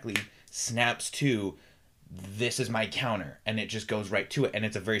automatically snaps to, this is my counter, and it just goes right to it, and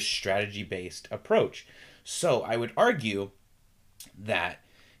it's a very strategy-based approach. So I would argue that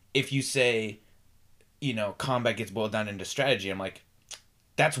if you say, combat gets boiled down into strategy, I'm like,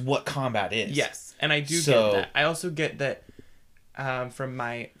 that's what combat is. Yes, and I do get that. I also get that. From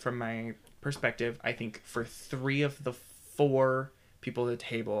my perspective, I think for 3 of the 4 people at the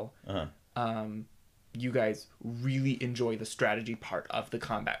table, you guys really enjoy the strategy part of the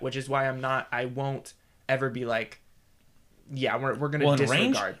combat, which is why I won't ever be like, we're gonna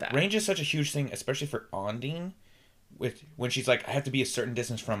disregard that. Range is such a huge thing, especially for Ondine, when she's like, I have to be a certain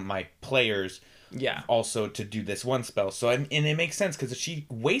distance from my players, also to do this one spell. So and it makes sense, because if she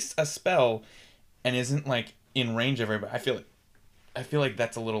wastes a spell and isn't like in range of everybody, I feel like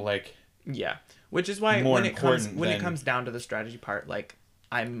that's a little like, which is why when it comes down to the strategy part, like,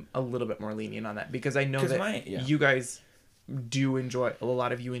 I'm a little bit more lenient on that, because I know that you guys do enjoy, a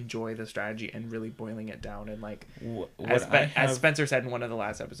lot of you enjoy the strategy and really boiling it down, and like as Spencer said in one of the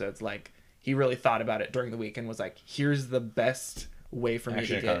last episodes, like, he really thought about it during the week and was like, here's the best way for me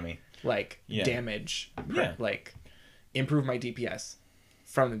to get like damage, like improve my DPS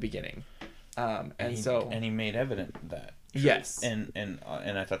from the beginning, and he made evident that. Yes. And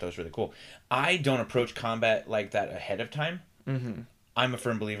I thought that was really cool. I don't approach combat like that ahead of time. Mm-hmm. I'm a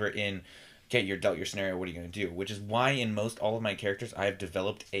firm believer in, okay, you're dealt your scenario, what are you going to do? Which is why in all of my characters, I've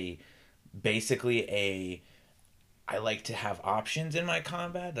developed I like to have options in my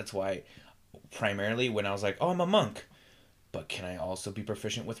combat. That's why primarily when I was like, I'm a monk, but can I also be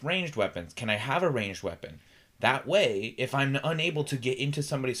proficient with ranged weapons? Can I have a ranged weapon? That way, if I'm unable to get into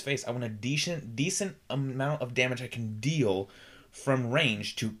somebody's face, I want a decent amount of damage I can deal from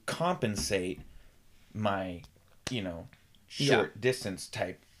range to compensate my, short distance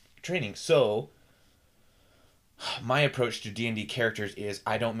type training. So, my approach to D&D characters is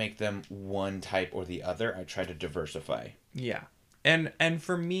I don't make them one type or the other. I try to diversify. Yeah. And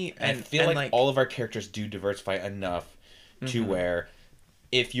for me... I feel like all of our characters do diversify enough to where...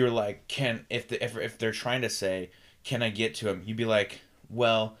 If you're like, if they're trying to say, can I get to him? You'd be like,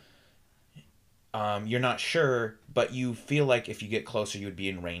 well, you're not sure, but you feel like if you get closer, you would be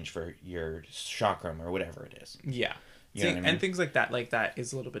in range for your chakram or whatever it is. Yeah. See, what I mean? And things like that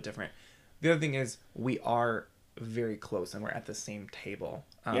is a little bit different. The other thing is we are very close and we're at the same table.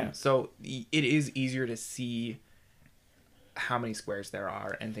 So it is easier to see how many squares there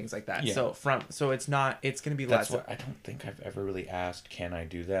are and things like that. So it's going to be less. That's what I don't think I've ever really asked, can I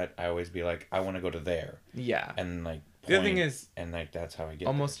do that? I always be like, I want to go to there. Yeah. And like the other thing is, and like that's how I get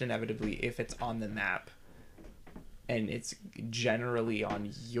almost there. Inevitably, if it's on the map and it's generally on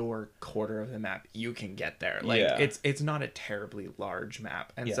your quarter of the map, you can get there. Like it's not a terribly large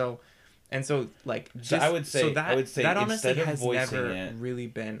map. And so like just, I would say that honestly has never really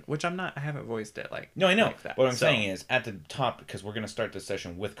been, which I haven't voiced it like. No, I know. Like that. What I'm saying is at the top, because we're going to start this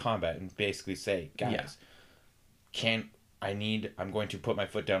session with combat and basically say, guys, I'm going to put my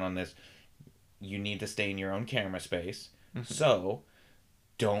foot down on this. You need to stay in your own camera space. Mm-hmm. So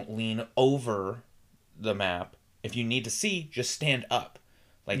don't lean over the map. If you need to see, just stand up.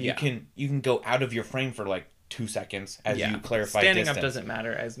 Like you can go out of your frame for like 2 seconds as you clarify standing distance. Up doesn't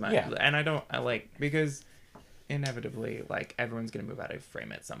matter as much. And I like, because inevitably like everyone's gonna move out of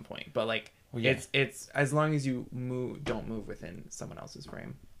frame at some point, but like it's as long as you don't move within someone else's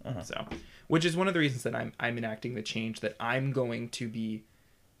frame. So which is one of the reasons that I'm enacting the change that I'm going to be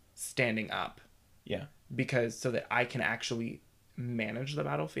standing up, because so that I can actually manage the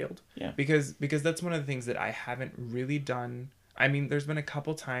battlefield, because that's one of the things that I haven't really done. I mean, there's been a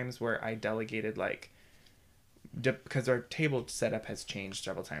couple times where I delegated, like, because our table setup has changed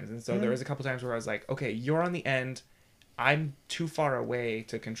several times, and so there was a couple times where I was like, okay, you're on the end, I'm too far away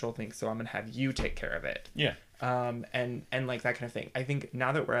to control things, so I'm gonna have you take care of it. And like that kind of thing. I think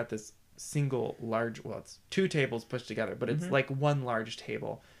now that we're at this single large, it's 2 tables pushed together, but it's like one large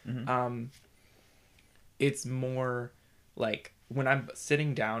table. It's more like when I'm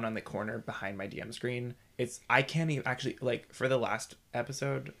sitting down on the corner behind my DM screen, I can't even actually, like, for the last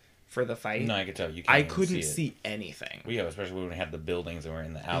episode for the fight. No, I could tell you. Can't I even couldn't see see anything. Well, yeah, especially when we had the buildings and we're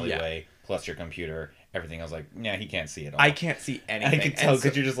in the alleyway, plus your computer, everything. I was like, yeah, he can't see it all. I can't see anything. I can tell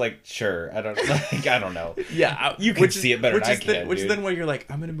because you're just like, sure, I don't know. Yeah, you can see it better than I can. Which is then when you're like,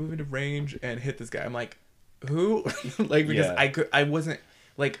 I'm gonna move into range and hit this guy. I'm like, who? Like, because I wasn't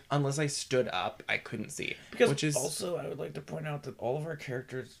like, unless I stood up, I couldn't see. Because also, I would like to point out that all of our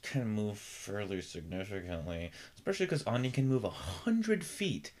characters can move fairly significantly, especially because Andi can move 100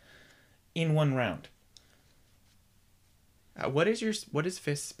 feet in one round. What is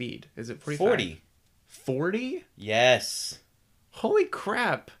Fist speed? Is it 45? 40. 40? Yes. Holy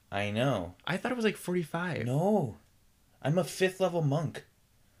crap. I know. I thought it was like 45. No. I'm a 5th level monk.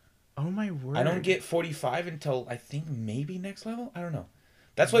 Oh my word. I don't get 45 until I think maybe next level? I don't know.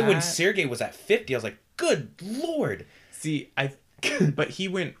 That's why when Sergey was at 50, I was like, good lord. See, but he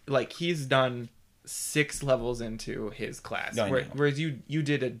went, like, he's done 6 levels into his class, whereas you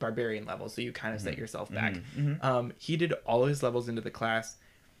did a barbarian level, so you kind of set yourself back. He did all of his levels into the class,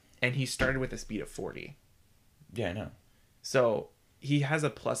 and he started with a speed of 40. Yeah, I know. So he has a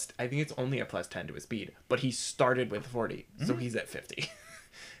plus, I think it's only a plus 10 to his speed, but he started with 40, so he's at 50.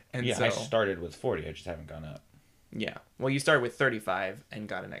 And yeah, so, I started with 40, I just haven't gone up. Yeah, well, you started with 35 and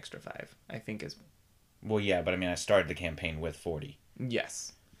got an extra 5, I think is. Well, yeah, but I mean, I started the campaign with 40.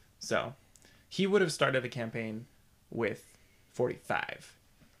 Yes, so he would have started the campaign with 45,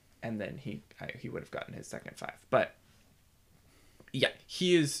 and then he would have gotten his second 5. But yeah,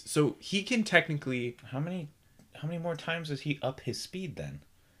 he can technically. How many more times does he up his speed then?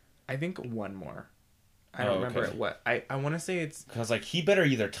 I think one more. I don't remember what. I want to say it's because like he better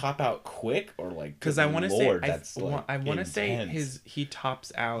either top out quick or like because I want to say that's I want to say he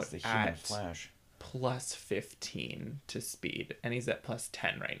tops out the human at Flash. plus 15 to speed, and he's at plus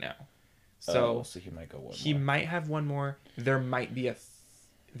 10 right now. So he might go one. He might have one more. There might be a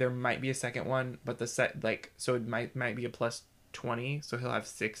second one, but so it might be a plus 20, so he'll have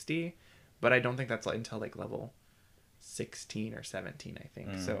 60, but I don't think that's until like level 16 or 17, I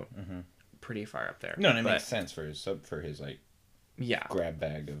think. So pretty far up there. No, and it makes sense for his like grab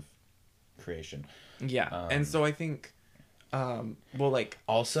bag of creation. Yeah. And so I think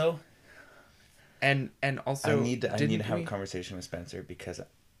also and also I need to have a conversation with Spencer because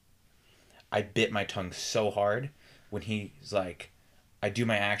I bit my tongue so hard when he's like, I do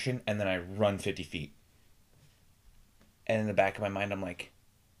my action and then I run 50 feet. And in the back of my mind, I'm like,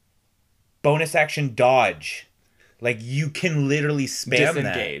 bonus action dodge. Like, you can literally spam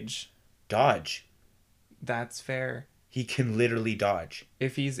disengage. Dodge. That's fair. He can literally dodge.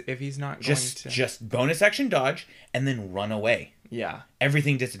 If he's not just bonus action dodge and then run away. Yeah.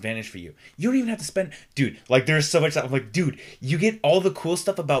 Everything disadvantage for you. You don't even have to spend... Dude, like, there's so much stuff. I'm like, dude, you get all the cool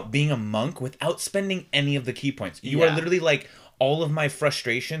stuff about being a monk without spending any of the key points. You are literally, like, all of my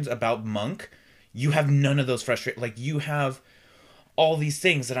frustrations about monk, you have none of those frustrations. Like, you have all these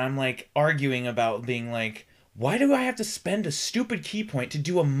things that I'm, like, arguing about being, like, why do I have to spend a stupid key point to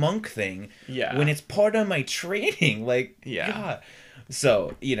do a monk thing when it's part of my training? Like, God.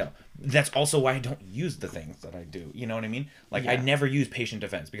 So, that's also why I don't use the things that I do. You know what I mean? Like, I never use patient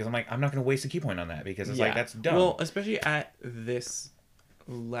defense because I'm like, I'm not going to waste a key point on that because it's like, that's dumb. Well, especially at this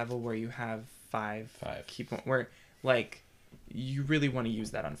level where you have five key points, where, like, you really want to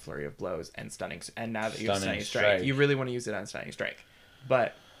use that on Flurry of Blows and Stunning, and now that you have Stunning Strike, you really want to use it on Stunning Strike.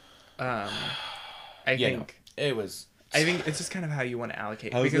 But, I think it's just kind of how you want to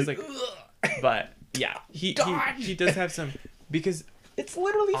allocate it. Because, like but, yeah, he does have some, because... It's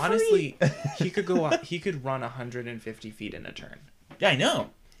literally honestly, he could run 150 feet in a turn. Yeah, I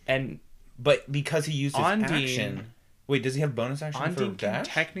know. But because he used his Undine, action... Wait, does he have bonus action Undine for dash?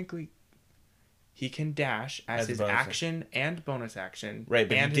 He can dash as his action and bonus action, right?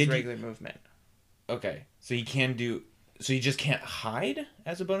 But and his regular movement. Okay, so he can do. So he just can't hide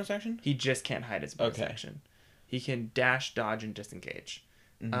as a bonus action. He just can't hide as a bonus action. He can dash, dodge, and disengage.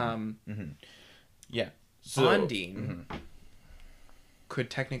 Yeah. So Undine could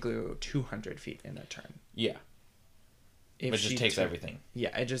technically go 200 feet in a turn. Yeah. But it just takes everything.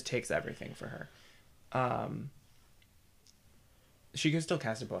 Yeah, it just takes everything for her. She can still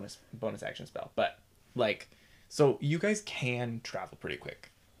cast a bonus action spell, but so you guys can travel pretty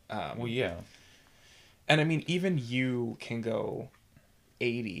quick. Well, yeah. And I mean, even you can go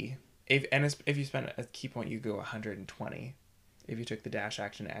 80. If you spend a key point, you go 120. If you took the dash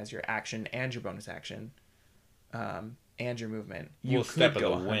action as your action and your bonus action, and your movement, you could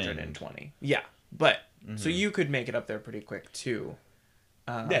go 120. Yeah, but so you could make it up there pretty quick too.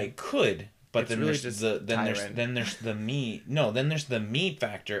 Yeah, it could. But then really there's the me. No, then there's the me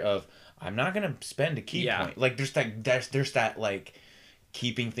factor of I'm not gonna spend a key point. Like there's that like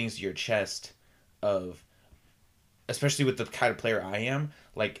keeping things to your chest of, especially with the kind of player I am,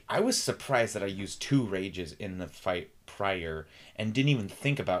 like, I was surprised that I used 2 rages in the fight prior and didn't even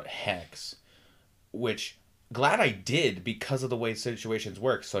think about Hex, which, glad I did because of the way situations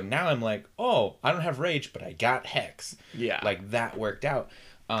work. So now I'm like, oh, I don't have rage, but I got Hex. Yeah. Like, that worked out.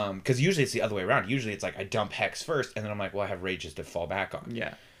 Because usually it's the other way around. Usually it's like I dump Hex first, and then I'm like, well, I have rages to fall back on.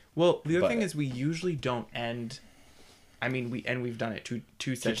 Yeah. Well, the other thing is we usually don't end... I mean, we've done it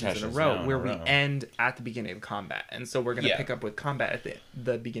two sessions in a row where we end at the beginning of combat, and so we're gonna pick up with combat at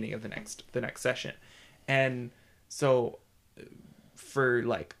the beginning of the next session, and so for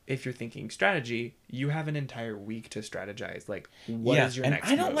like if you're thinking strategy, you have an entire week to strategize. Like, what is your next?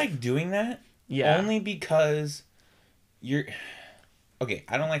 I don't move? like doing that. Yeah, only because you're okay.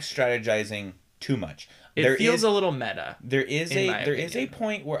 I don't like strategizing too much. It feels a little meta. There is a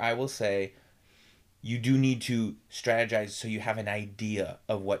point where I will say, you do need to strategize so you have an idea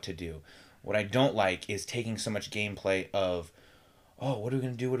of what to do. What I don't like is taking so much gameplay of, oh, what are we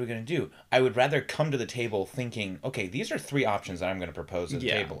going to do? What are we going to do? I would rather come to the table thinking, okay, these are 3 options that I'm going to propose at the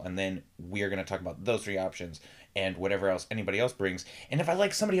table. And then we are going to talk about those 3 options and whatever else anybody else brings. And if I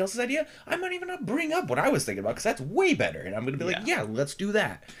like somebody else's idea, I might even not bring up what I was thinking about because that's way better. And I'm going to be like, yeah, let's do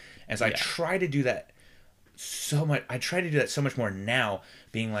that. And so I try to do that so much. I try to do that so much more now,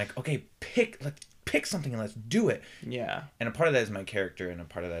 being like, okay, let's pick something and let's do it. Yeah. And a part of that is my character, and a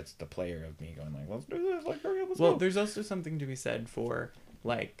part of that's the player of me going like, let's do this. Like, hurry up, let's go. Well, there's also something to be said for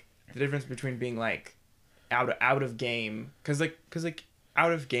like the difference between being like out of game, because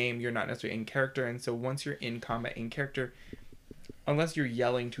out of game you're not necessarily in character, and so once you're in combat in character, unless you're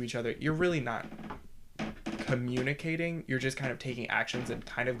yelling to each other, you're really not communicating. You're just kind of taking actions and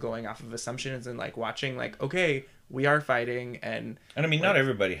kind of going off of assumptions and like watching like, okay, we are fighting. And I mean, not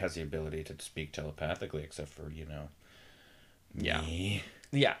everybody has the ability to speak telepathically except for, me.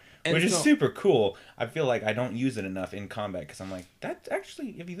 Yeah. And which is super cool. I feel like I don't use it enough in combat because I'm like, that's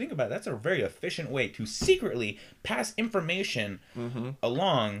actually, if you think about it, that's a very efficient way to secretly pass information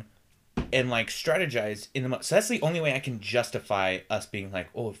along and like strategize in the so that's the only way I can justify us being like,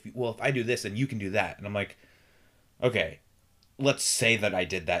 oh, if I do this, then you can do that. And I'm like, okay, let's say that I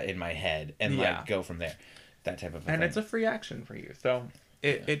did that in my head and like go from there. That type of thing. And it's a free action for you, so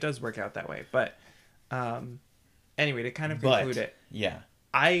it does work out that way. But anyway, to kind of conclude it,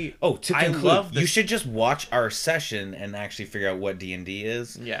 I love you should just watch our session and actually figure out what D&D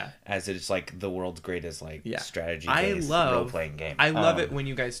is. Yeah, as it's like the world's greatest strategy based role playing game. I love it when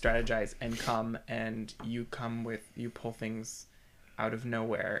you guys strategize and you pull things out of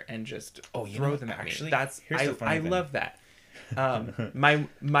nowhere and just throw them at me. I love that.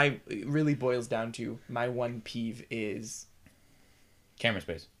 My it really boils down to my one peeve is camera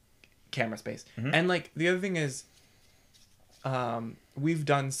space, and like the other thing is, we've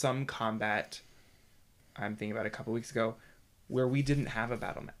done some combat. I'm thinking about a couple weeks ago where we didn't have a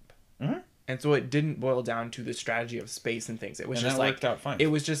battle map, and so it didn't boil down to the strategy of space and things. It was just like it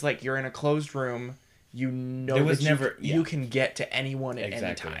was just like you're in a closed room. There was you can get to anyone at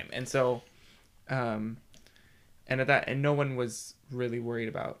any time, and so, and at that, and no one was really worried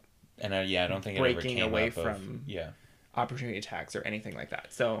about. And I don't think breaking it ever came away up from opportunity attacks or anything like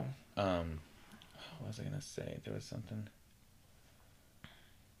that. So, what was I gonna say? There was something.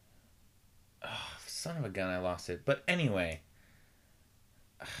 Oh, son of a gun! I lost it. But anyway,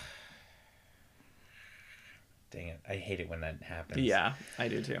 dang it! I hate it when that happens. Yeah, I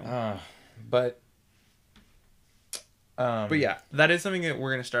do too. But yeah, that is something that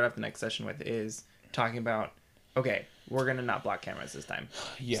we're gonna start off the next session with, is talking about. Okay, we're gonna not block cameras this time.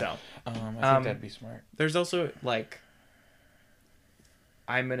 Yeah. So, I think that'd be smart. There's also like,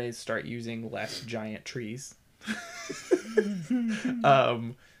 I'm gonna start using less giant trees.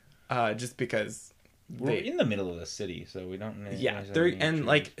 Just because we're in the middle of the city, so we don't. And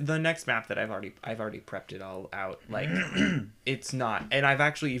like the next map that I've already prepped it all out. Like, it's not, and I've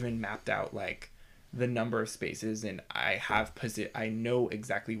actually even mapped out like the number of spaces, and I know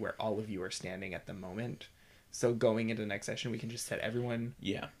exactly where all of you are standing at the moment. So going into the next session, we can just set everyone.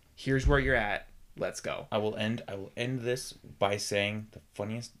 Yeah. Here's where you're at. Let's go. I will end this by saying the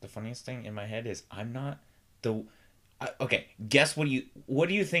funniest thing in my head is I'm not the. Okay, guess what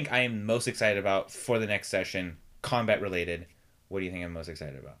do you think I am most excited about for the next session, combat related? What do you think I'm most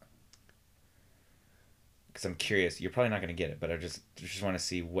excited about? Because I'm curious. You're probably not going to get it, but I just want to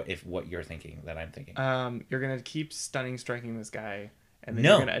see what you're thinking that I'm thinking. You're going to keep striking this guy, and then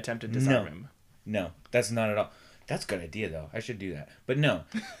you're going to attempt to disarm him. No, that's not at all. That's a good idea, though. I should do that. But no.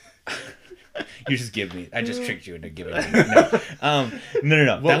 You just give me. I just tricked you into giving me.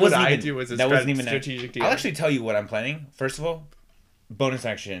 No. What would I do as a strategic deal? I'll actually tell you what I'm planning. First of all, bonus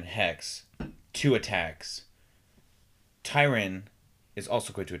action Hex, 2 attacks. Tyron is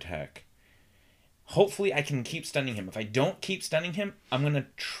also going to attack. Hopefully I can keep stunning him. If I don't keep stunning him, I'm going to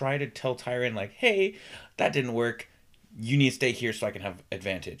try to tell Tyron, like, hey, that didn't work. You need to stay here so I can have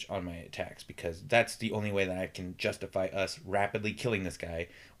advantage on my attacks, because that's the only way that I can justify us rapidly killing this guy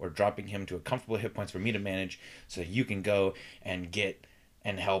or dropping him to a comfortable hit points for me to manage so you can go and get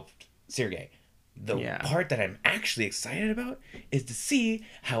and help Sergei. The part that I'm actually excited about is to see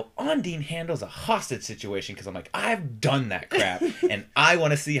how Ondine handles a hostage situation, because I'm like, I've done that crap and I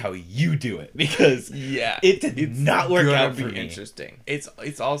want to see how you do it, because it did not work out for me. Interesting.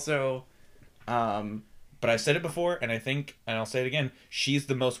 It's also but I said it before, and I think, and I'll say it again, she's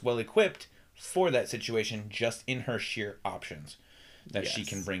the most well equipped for that situation, just in her sheer options that she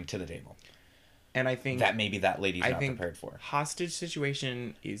can bring to the table. And I think that maybe that lady's not prepared for. Hostage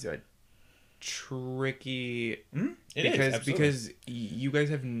situation is a tricky because you guys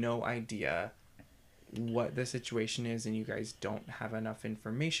have no idea what the situation is, and you guys don't have enough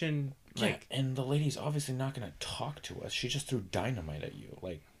information. And the lady's obviously not going to talk to us. She just threw dynamite at you.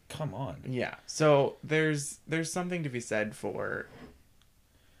 Like, come on. Yeah. So there's something to be said for.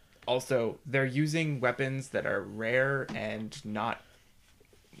 Also, they're using weapons that are rare and not.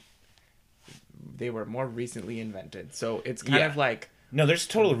 They were more recently invented, so it's kind of like. No, there's a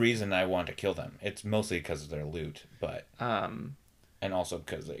total reason I want to kill them. It's mostly because of their loot, but and also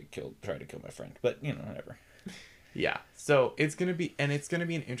because they tried to kill my friend. But whatever. Yeah. So it's gonna be an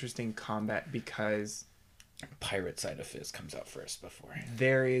interesting combat, because pirate side of Fizz comes out first before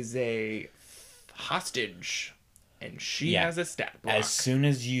there is a hostage, and she has a stat block. As soon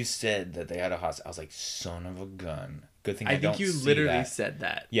as you said that they had a hostage, I was like, son of a gun. Good thing I don't see that. I think you literally said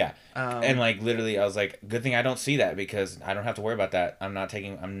that. Yeah. And literally I was like, good thing I don't see that, because I don't have to worry about that. I'm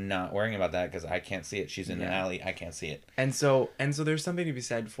not worrying about that because I can't see it. She's in an alley. I can't see it. And so there's something to be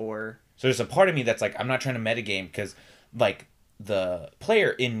said for. So there's a part of me that's like, I'm not trying to metagame, because like the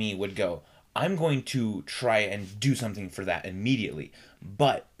player in me would go, I'm going to try and do something for that immediately.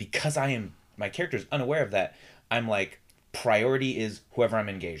 But because my character is unaware of that, I'm like, priority is whoever I'm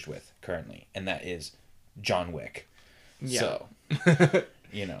engaged with currently. And that is John Wick. Yeah. So,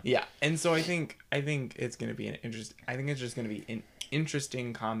 Yeah. And so I think it's going to be I think it's just going to be an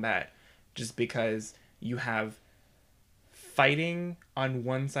interesting combat, just because you have fighting on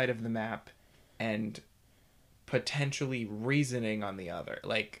one side of the map and potentially reasoning on the other.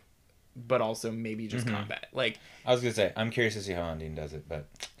 Like, but also maybe just combat. Like, I was going to say, I'm curious to see how Ondine does it, but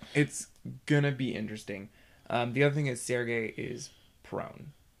it's going to be interesting. The other thing is Sergei is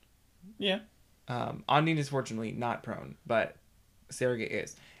prone. Yeah. Ondine is fortunately not prone, but Sergei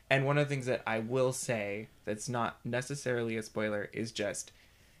is. And one of the things that I will say that's not necessarily a spoiler is just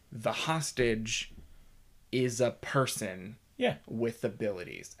the hostage is a person with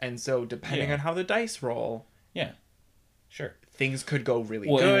abilities. And so depending on how the dice roll, sure, things could go really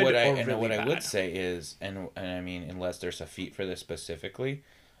good or really bad. What I would say is, and I mean, unless there's a feat for this specifically,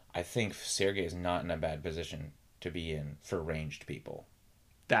 I think Sergei is not in a bad position to be in for ranged people.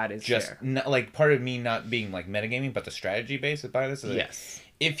 That is just fair. Like part of me not being like metagaming, but the strategy base by this is yes.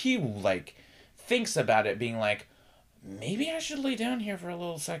 If he like thinks about it, being like, maybe I should lay down here for a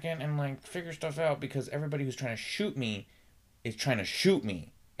little second and like figure stuff out, because everybody who's trying to shoot me is trying to shoot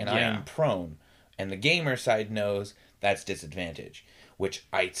me, and I am prone, and the gamer side knows that's disadvantage, which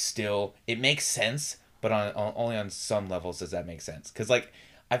it makes sense, but only on some levels does that make sense, because like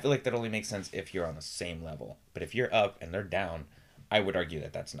I feel like that only makes sense if you're on the same level, but if you're up and they're down, I would argue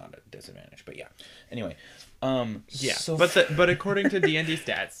that that's not a disadvantage. But yeah. Anyway. So but according to D&D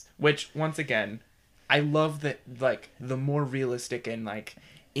stats, which once again, I love that, like, the more realistic and like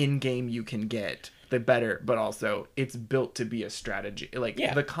in-game you can get, the better. But also, it's built to be a strategy. Like,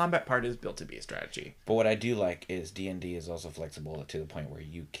 the combat part is built to be a strategy. But what I do like is D&D is also flexible to the point where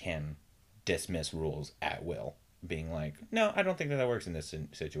you can dismiss rules at will. Being like, no, I don't think that works in this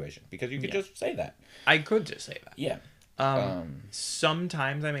situation. Because you could just say that. I could just say that. Yeah.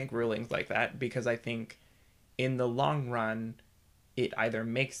 Sometimes I make rulings like that because I think in the long run it either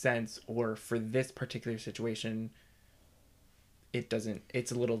makes sense, or for this particular situation it doesn't.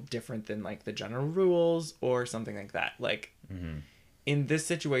 It's a little different than like the general rules or something like that. Like in this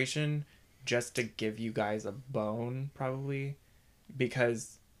situation, just to give you guys a bone probably,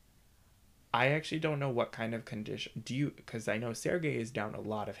 because I actually don't know what kind of condition because I know Sergei is down a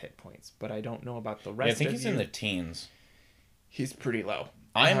lot of hit points, but I don't know about the rest of you. I think he's in the teens. He's pretty low.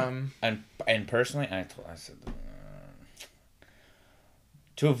 And personally, I said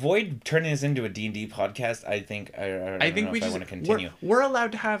to avoid turning this into a D&D podcast, I think I want to continue. We're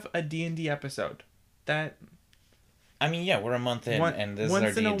allowed to have a D&D episode. That I mean, yeah, we're a month in, and this is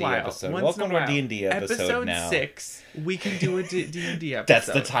our D&D episode. Welcome to our D&D episode now. Episode 6, we can do a D&D episode. That's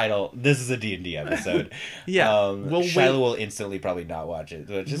the title. This is a D&D episode. Yeah. Shiloh will instantly probably not watch it,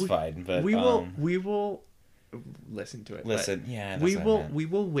 which is fine. But we will listen to it. Yeah. We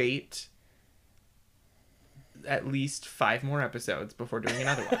will wait at least 5 more episodes before doing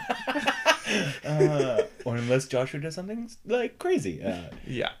another one. Or unless Joshua does something like crazy.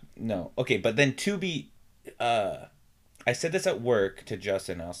 Yeah. No. Okay, but then to be... I said this at work to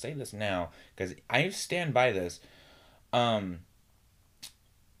Justin. I'll say this now because I stand by this.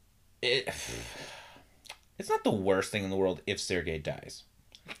 It's not the worst thing in the world if Sergei dies.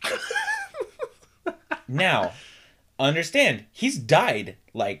 Now, understand, he's died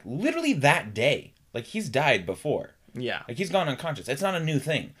like literally that day. Like he's died before. Yeah. Like he's gone unconscious. It's not a new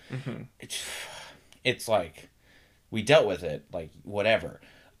thing. Mm-hmm. It's like we dealt with it. Like whatever.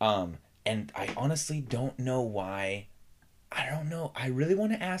 And I honestly don't know why. I don't know. I really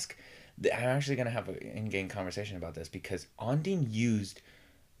want to ask. I'm actually going to have an in-game conversation about this because Ondine used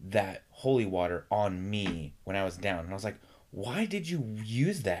that holy water on me when I was down. And I was like, why did you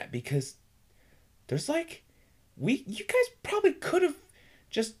use that? Because there's like, you guys probably could have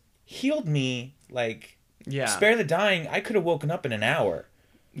just healed me. Like, spare the dying. I could have woken up in an hour.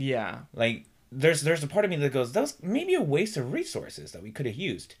 Yeah. Like, there's a part of me that goes, that was maybe a waste of resources that we could have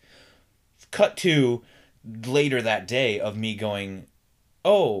used. Cut to later that day of me going,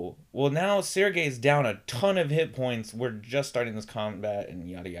 oh, well now Sergei's down a ton of hit points. We're just starting this combat and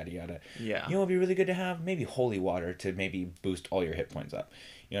yada, yada, yada. Yeah. You know what would be really good to have? Maybe holy water to maybe boost all your hit points up.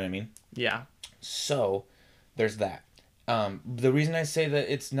 You know what I mean? Yeah. So, there's that. The reason I say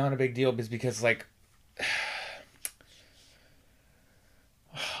that it's not a big deal is because, like,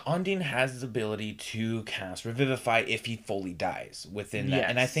 Ondine has the ability to cast Revivify if he fully dies within that. Yes.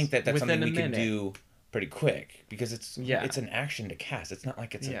 And I think that that's within something we can do pretty quick because it's an action to cast. It's not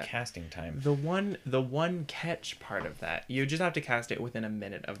like it's a casting time. The one catch part of that, you just have to cast it within a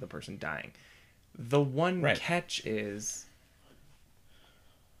minute of the person dying. The one catch is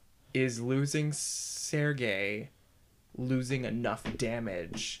losing Sergei losing enough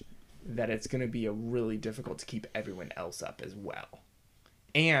damage that it's going to be really difficult to keep everyone else up as well.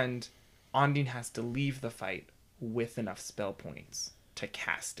 And Ondine has to leave the fight with enough spell points to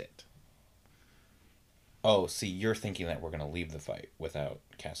cast it. Oh, see, you're thinking that we're going to leave the fight without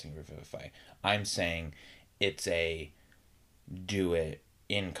casting Revivify. I'm saying it's a do it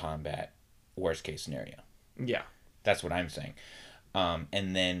in combat, worst case scenario. Yeah. That's what I'm saying.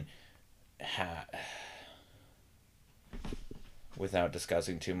 And then, without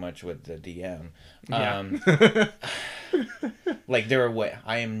discussing too much with the DM, like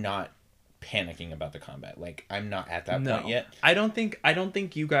I am not panicking about the combat. Like I'm not at that point yet. I don't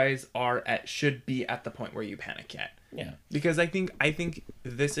think you guys should be at the point where you panic yet. Yeah. Because I think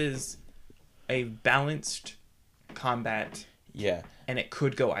this is a balanced combat. Yeah. And it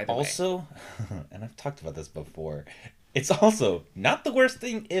could go either way. Also, and I've talked about this before, it's also not the worst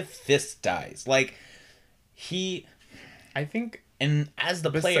thing if Fist dies. Like and as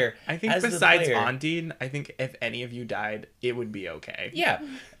the player... I think besides Ondine, I think if any of you died, it would be okay. Yeah.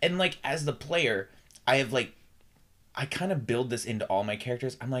 And, like, as the player, I kind of build this into all my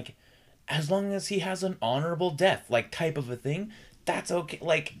characters. I'm like, as long as he has an honorable death, like, type of a thing, that's okay.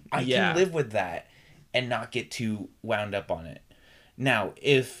 Like, I can live with that and not get too wound up on it. Now,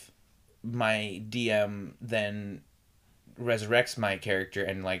 if my DM then resurrects my character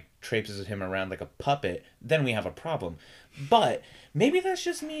and, like, traipses him around like a puppet, then we have a problem. But maybe that's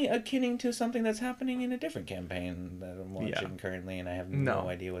just me akinning to something that's happening in a different campaign that I'm watching currently, and I have no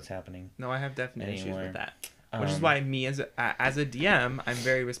idea what's happening. No, I have definite issues with that. Which is why me as a DM, I'm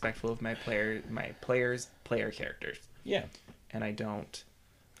very respectful of my players' player characters. Yeah, and I don't.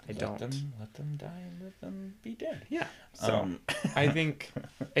 Let them die and let them be dead. Yeah. So I think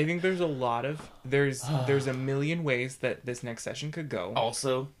there's there's a million ways that this next session could go.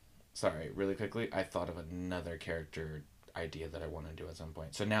 Also, sorry, really quickly, I thought of another character idea that I want to do at some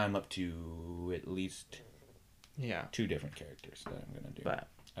point. So now I'm up to at least 2 different characters that I'm going to do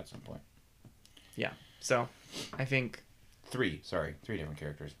at some point. Yeah. So I think 3 different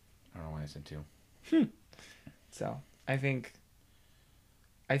characters. I don't know why I said 2. So I think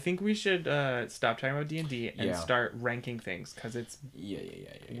we should stop talking about D&D and start ranking things because it's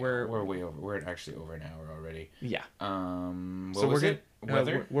we're way over. We're actually over an hour already. Yeah. So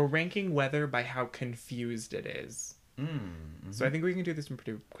we're ranking weather by how confused it is. Mm-hmm. So I think we can do this one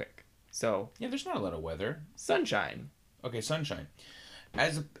pretty quick. So there's not a lot of weather. Sunshine. Okay, sunshine.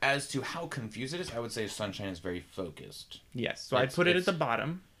 As to how confused it is, I would say sunshine is very focused. Yes. So I'd put it at the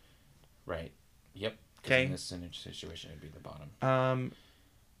bottom. Right. Yep. Okay. In this situation, it'd be the bottom.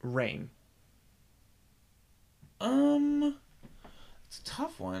 Rain. It's a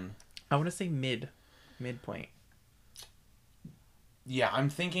tough one. I want to say midpoint. Yeah, I'm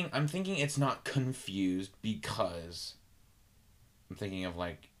thinking it's not confused because I'm thinking of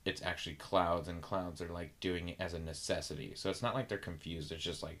like it's actually clouds, and clouds are like doing it as a necessity. So it's not like they're confused. It's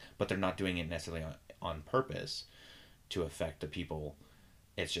just like, but they're not doing it necessarily on purpose to affect the people.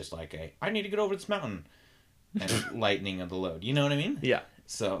 It's just like I need to get over this mountain, and lightening of the load. You know what I mean? Yeah.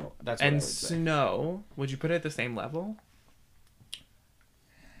 So that's what and I would say. Snow. Would you put it at the same level?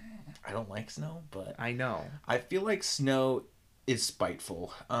 I don't like snow, but I know. I feel like snow is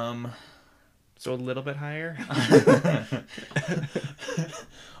spiteful. So a little bit higher.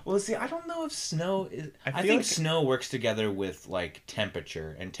 Well, see, I don't know if snow is. I think like snow works together with like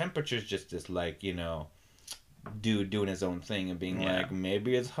temperature, and temperature is just this like dude doing his own thing and being like,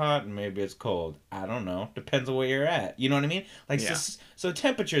 maybe it's hot and maybe it's cold. I don't know. Depends on where you're at. You know what I mean? Like so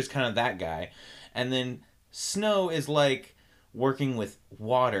temperature is kind of that guy, and then snow is like working with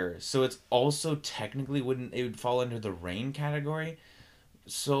water, so it's also technically it would fall under the rain category.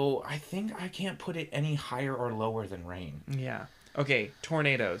 So I think I can't put it any higher or lower than rain. Yeah. Okay,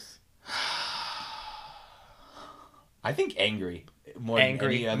 tornadoes. I think angry more than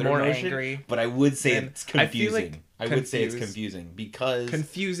any other more emotion, angry. But I would say it's confusing. I would say it's confusing because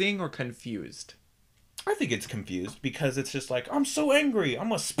confusing or confused. I think it's confused because it's just like, I'm so angry. I'm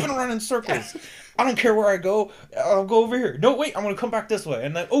going to spin around in circles. I don't care where I go. I'll go over here. No, wait, I'm going to come back this way.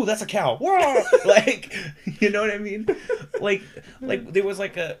 And then, oh, that's a cow. Whoa! Like, you know what I mean? Like there was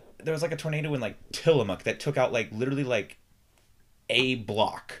like a tornado in like Tillamook that took out like literally like a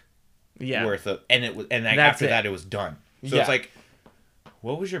block worth of, and after that it was done. So it's like,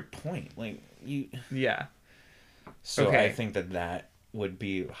 what was your point? Like you. Yeah. So okay. I think that would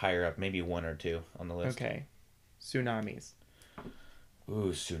be higher up, maybe 1 or 2 on the list. Okay. Tsunamis.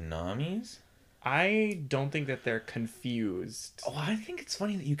 Ooh, tsunamis? I don't think that they're confused. Oh, I think it's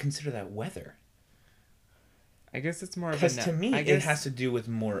funny that you consider that weather. I guess it's more of a... Because to me, it has to do with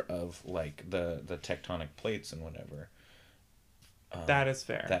more of, like, the tectonic plates and whatever. That is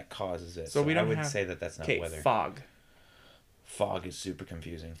fair. That causes it. So we don't I would say that's not weather. Fog. Fog is super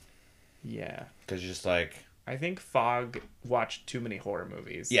confusing. Yeah. Because just like... I think Fog watched too many horror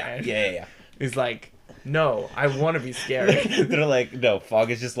movies. Yeah. He's like, no, I want to be scared. They're like, no,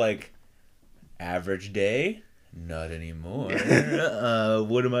 Fog is just like, average day? Not anymore.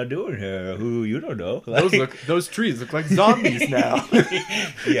 What am I doing here? Who, you don't know. Like, those trees look like zombies now.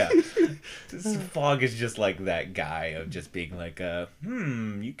 Yeah. Fog is just like that guy of just being like,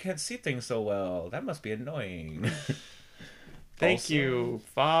 you can't see things so well. That must be annoying. Thank you,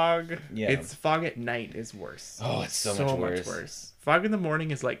 Fog. Yeah. It's Fog at night is worse. Oh, it's so much worse. Fog in the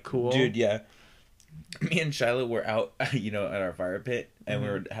morning is like cool. Dude, yeah. Me and Shiloh were out, at our fire pit, and we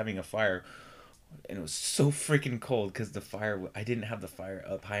were having a fire, and it was so freaking cold because I didn't have the fire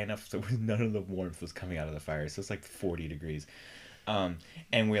up high enough, so none of the warmth was coming out of the fire. So it's like 40 degrees. And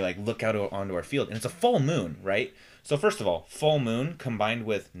we like look out onto our field, and it's a full moon, right? So first of all, full moon combined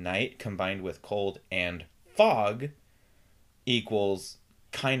with night, combined with cold and fog equals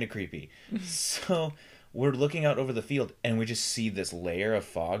kind of creepy. So we're looking out over the field, and we just see this layer of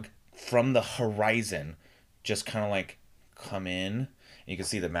fog from the horizon just kind of like come in, and you can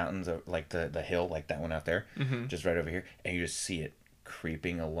see the mountains of like the hill, like that one out there, just right over here, and you just see it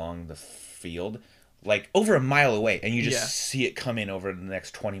creeping along the field like over a mile away, and you just see it come in over the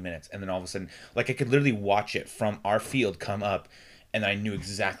next 20 minutes, and then all of a sudden, like I could literally watch it from our field come up, and I knew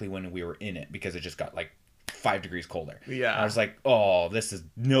exactly when we were in it because it just got like 5 degrees colder. Yeah. And I was like, oh, this is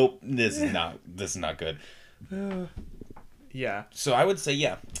not good. Yeah. So I would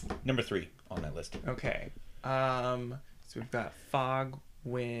say, number 3 on that list. Okay. So we've got fog,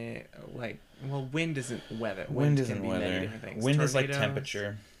 wind, wind isn't weather. Wind isn't weather. Wind is like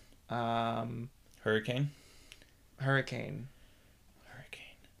temperature. Hurricane.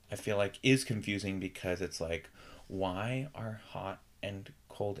 I feel like is confusing because it's like, why are hot and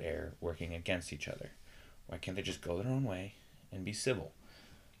cold air working against each other? Why can't they just go their own way and be civil?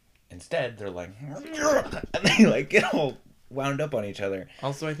 Instead, they're like, and they like get all wound up on each other.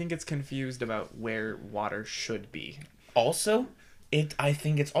 Also, I think it's confused about where water should be. Also, I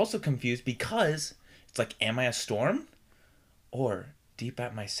think it's also confused because it's like, am I a storm? Or deep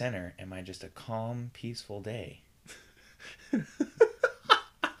at my center, am I just a calm, peaceful day?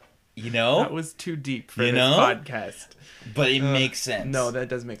 That was too deep for this podcast. But it makes sense. No, that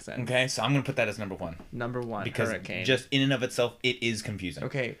does make sense. Okay, so I'm going to put that as number 1. Number 1, because hurricane. Just in and of itself, it is confusing.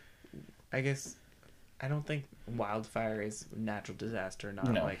 Okay, I guess I don't think wildfire is natural disaster,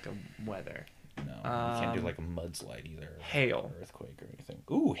 not like a weather. No, you can't do like a mudslide either. Hail. Or earthquake or anything.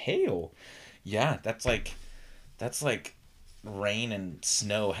 Ooh, hail. Yeah, that's like rain and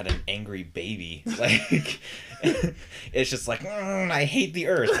snow had an angry baby. Like, it's just like, I hate the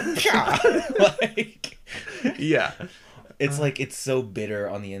earth. Like, yeah. It's like, it's so bitter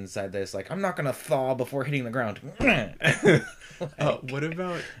on the inside that it's like, I'm not gonna thaw before hitting the ground. Like, what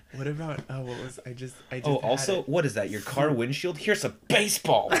about what was I just also, what is that, your car windshield? Here's a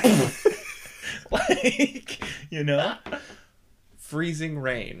baseball. Like, you know, freezing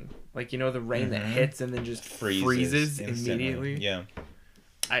rain, like, the rain that hits and then just freezes immediately. Yeah,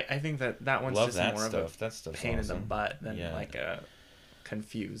 I think that one's just more stuff. Of a that stuff's pain awesome. in the butt than like a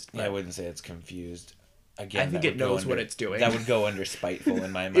confused. Yeah, I wouldn't say it's confused. Again, I think it knows what it's doing. That would go under spiteful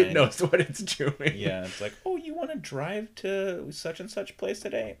in my mind. It knows what it's doing. Yeah, it's like, oh, you want to drive to such and such place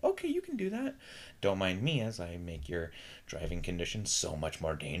today? Okay, you can do that. Don't mind me as I make your driving conditions so much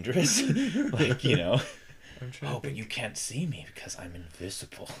more dangerous. Like, but you can't see me because I'm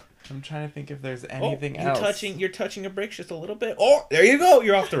invisible. I'm trying to think if there's anything else. You're touching your brakes just a little bit. Oh, there you go.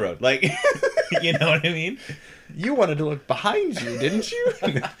 You're off the road. Like, you know what I mean? You wanted to look behind you, didn't you?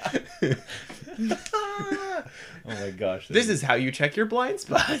 Oh my gosh. This is how you check your blind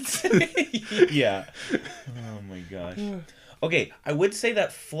spots. Yeah. Oh my gosh. Okay, I would say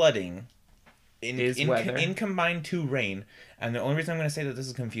that flooding in combined to rain, and the only reason I'm going to say that this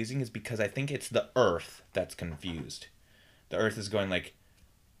is confusing is because I think it's the earth that's confused. The earth is going like,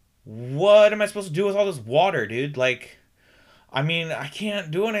 what am I supposed to do with all this water, dude? Like, I mean, I can't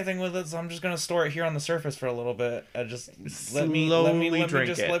do anything with it, so I'm just gonna store it here on the surface for a little bit. I just let me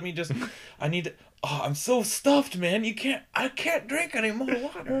just. I need to. Oh, I'm so stuffed, man. I can't drink any more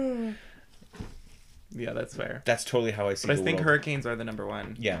water. Yeah, that's fair. That's totally how I see. But I think hurricanes are the number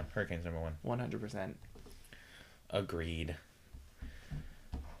one. Yeah, hurricanes number one. 100%. Agreed.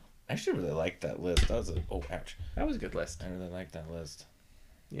 I actually really like that list. That was a good list. I really like that list.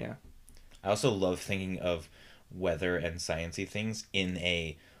 Yeah. I also love thinking of weather and sciencey things in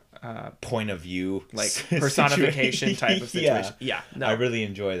a point of view, like personification type of situation. Yeah. No. I really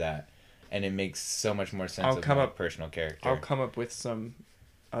enjoy that, and it makes so much more sense of my personal character. I'll come up with some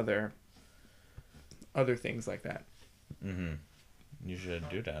other things like that. Mm-hmm. You should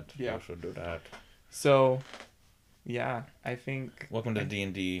do that. Yeah. You should do that. So, yeah, I think. Welcome to the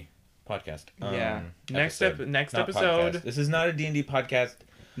D&D podcast. Yeah. Next episode. Podcast. This is not a D&D podcast.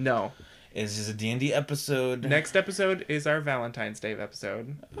 No. It's just a D&D episode. Next episode is our Valentine's Day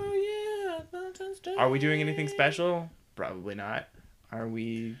episode. Oh, yeah. Valentine's Day. Are we doing anything special? Probably not. Are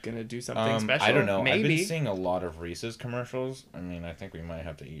we going to do something special? I don't know. Maybe. I've been seeing a lot of Reese's commercials. I mean, I think we might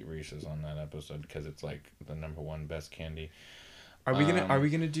have to eat Reese's on that episode because it's like the number one best candy. Are we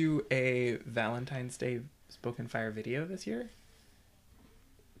gonna do a Valentine's Day Spoken Fire video this year?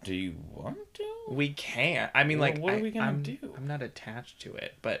 Do you want to? We can't. I mean, what are we gonna do? I'm not attached to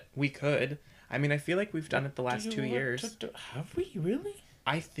it, but we could. I mean, I feel like we've done it the last 2 years. Have we really?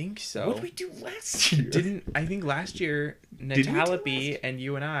 I think so. What did we do last year? I think last year Natalapi and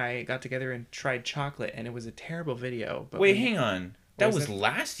you and I got together and tried chocolate, and it was a terrible video. But wait, hang on. That was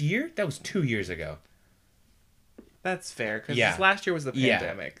last year? That was 2 years ago. That's fair, because last year was the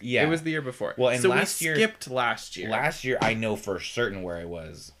pandemic. Yeah. It was the year before. Well, and so we skipped last year. Last year, I know for certain where I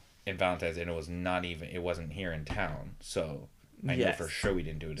was in Valentine's Day, and it wasn't here in town. So I know for sure we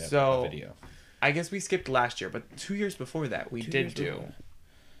didn't do it as a video. I guess we skipped last year, but 2 years before that, we did do.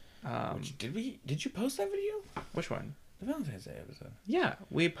 Did you post that video? Which one? The Valentine's Day episode. Yeah,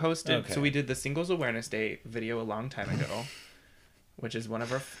 we posted. Okay. So we did the Singles Awareness Day video a long time ago, which is one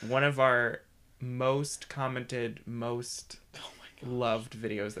of our most commented, most loved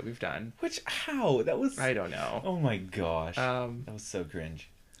videos that we've done. I don't know. Oh my gosh. That was so cringe.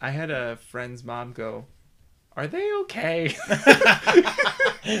 I had a friend's mom go, "Are they okay?"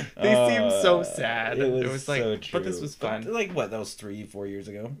 They seemed so sad. It was like, so true. But this was fun. But like what? That was 3-4 years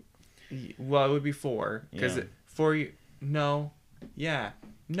ago. Well, it would be 4 because 4. No, yeah,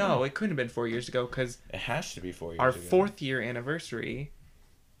 no, it couldn't have been 4 years ago because it has to be 4 years. Our 4th year anniversary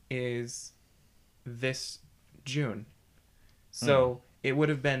is this June, so it would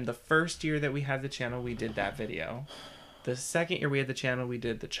have been the first year that we had the channel. We did that video. The second year we had the channel, we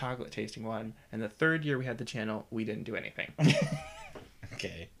did the chocolate tasting one, and the third year we had the channel, we didn't do anything.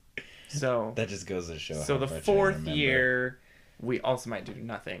 Okay. So that just goes to show. So the 4th year, we also might do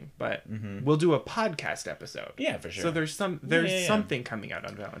nothing, but we'll do a podcast episode. Yeah, for sure. So there's something coming out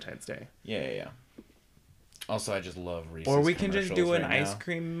on Valentine's Day. Yeah. Also, I just love Reese's. Or we can just do an ice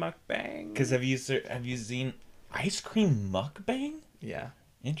cream mukbang. Because have you seen ice cream mukbang? Yeah.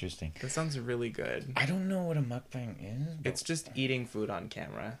 Interesting. That sounds really good. I don't know what a mukbang is. It's just eating food on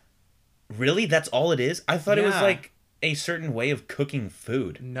camera. Really? That's all it is? I thought it was Yeah. like a certain way of cooking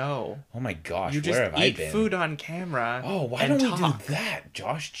food. No. Oh my gosh, You just where have I eat been? food on camera. Oh, why and don't we talk. do that,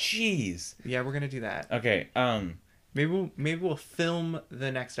 Josh? Jeez. Yeah, we're gonna do that. Okay, Maybe we'll film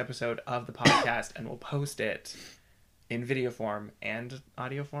the next episode of the podcast and we'll post it in video form and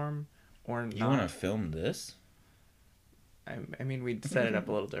audio form, or not. you want to film this? I mean, we'd set it up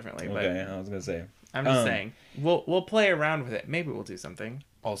a little differently, but Okay, I was gonna say. I'm just saying we'll play around with it. Maybe we'll do something.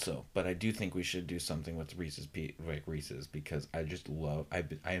 Also, but I do think we should do something with Reese's because I just love. I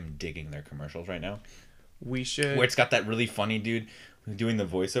am digging their commercials right now. We should. Where it's got that really funny dude doing the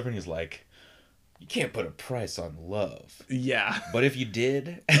voiceover, and he's like, "You can't put a price on love." Yeah. But if you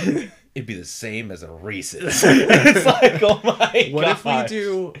did, it'd be the same as a Reese's. It's like, oh my god. What if we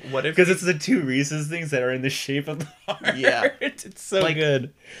do? What if? Because it's the two Reese's things that are in the shape of the heart. Yeah. It's so Like,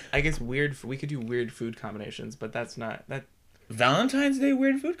 good. I guess we could do weird food combinations, but that's not that. Valentine's Day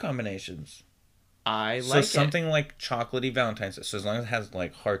weird food combinations. I like So something like chocolatey Valentine's Day. So as long as it has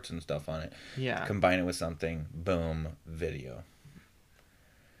like hearts and stuff on it. Yeah. Combine it with something. Boom. Video.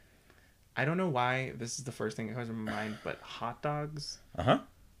 I don't know why this is the first thing that comes to my mind, but hot dogs. Uh-huh.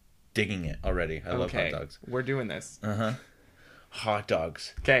 Digging it already. I love hot dogs. We're doing this. Uh-huh. Hot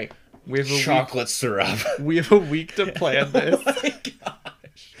dogs. Okay. We have a Chocolate syrup. We have a week to plan this. Oh my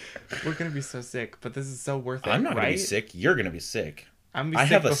gosh. We're gonna be so sick, but this is so worth it. I'm not right? gonna be sick. You're gonna be sick. I'm gonna be I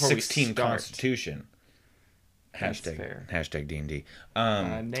sick have a before we 16 start. constitution. That's fair. Hashtag D&D.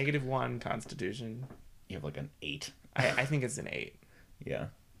 -1 constitution. You have like an 8. I think it's an 8. Yeah.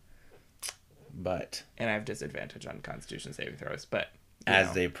 But And I have disadvantage on constitution saving throws, but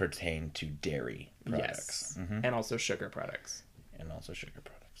as they pertain to dairy yes. products. And also sugar products. And also sugar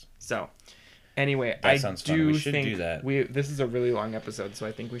products. So anyway, That sounds fun. We should think do that. this is a really long episode, so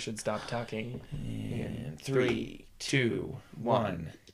I think we should stop talking. In 3, 2, 1.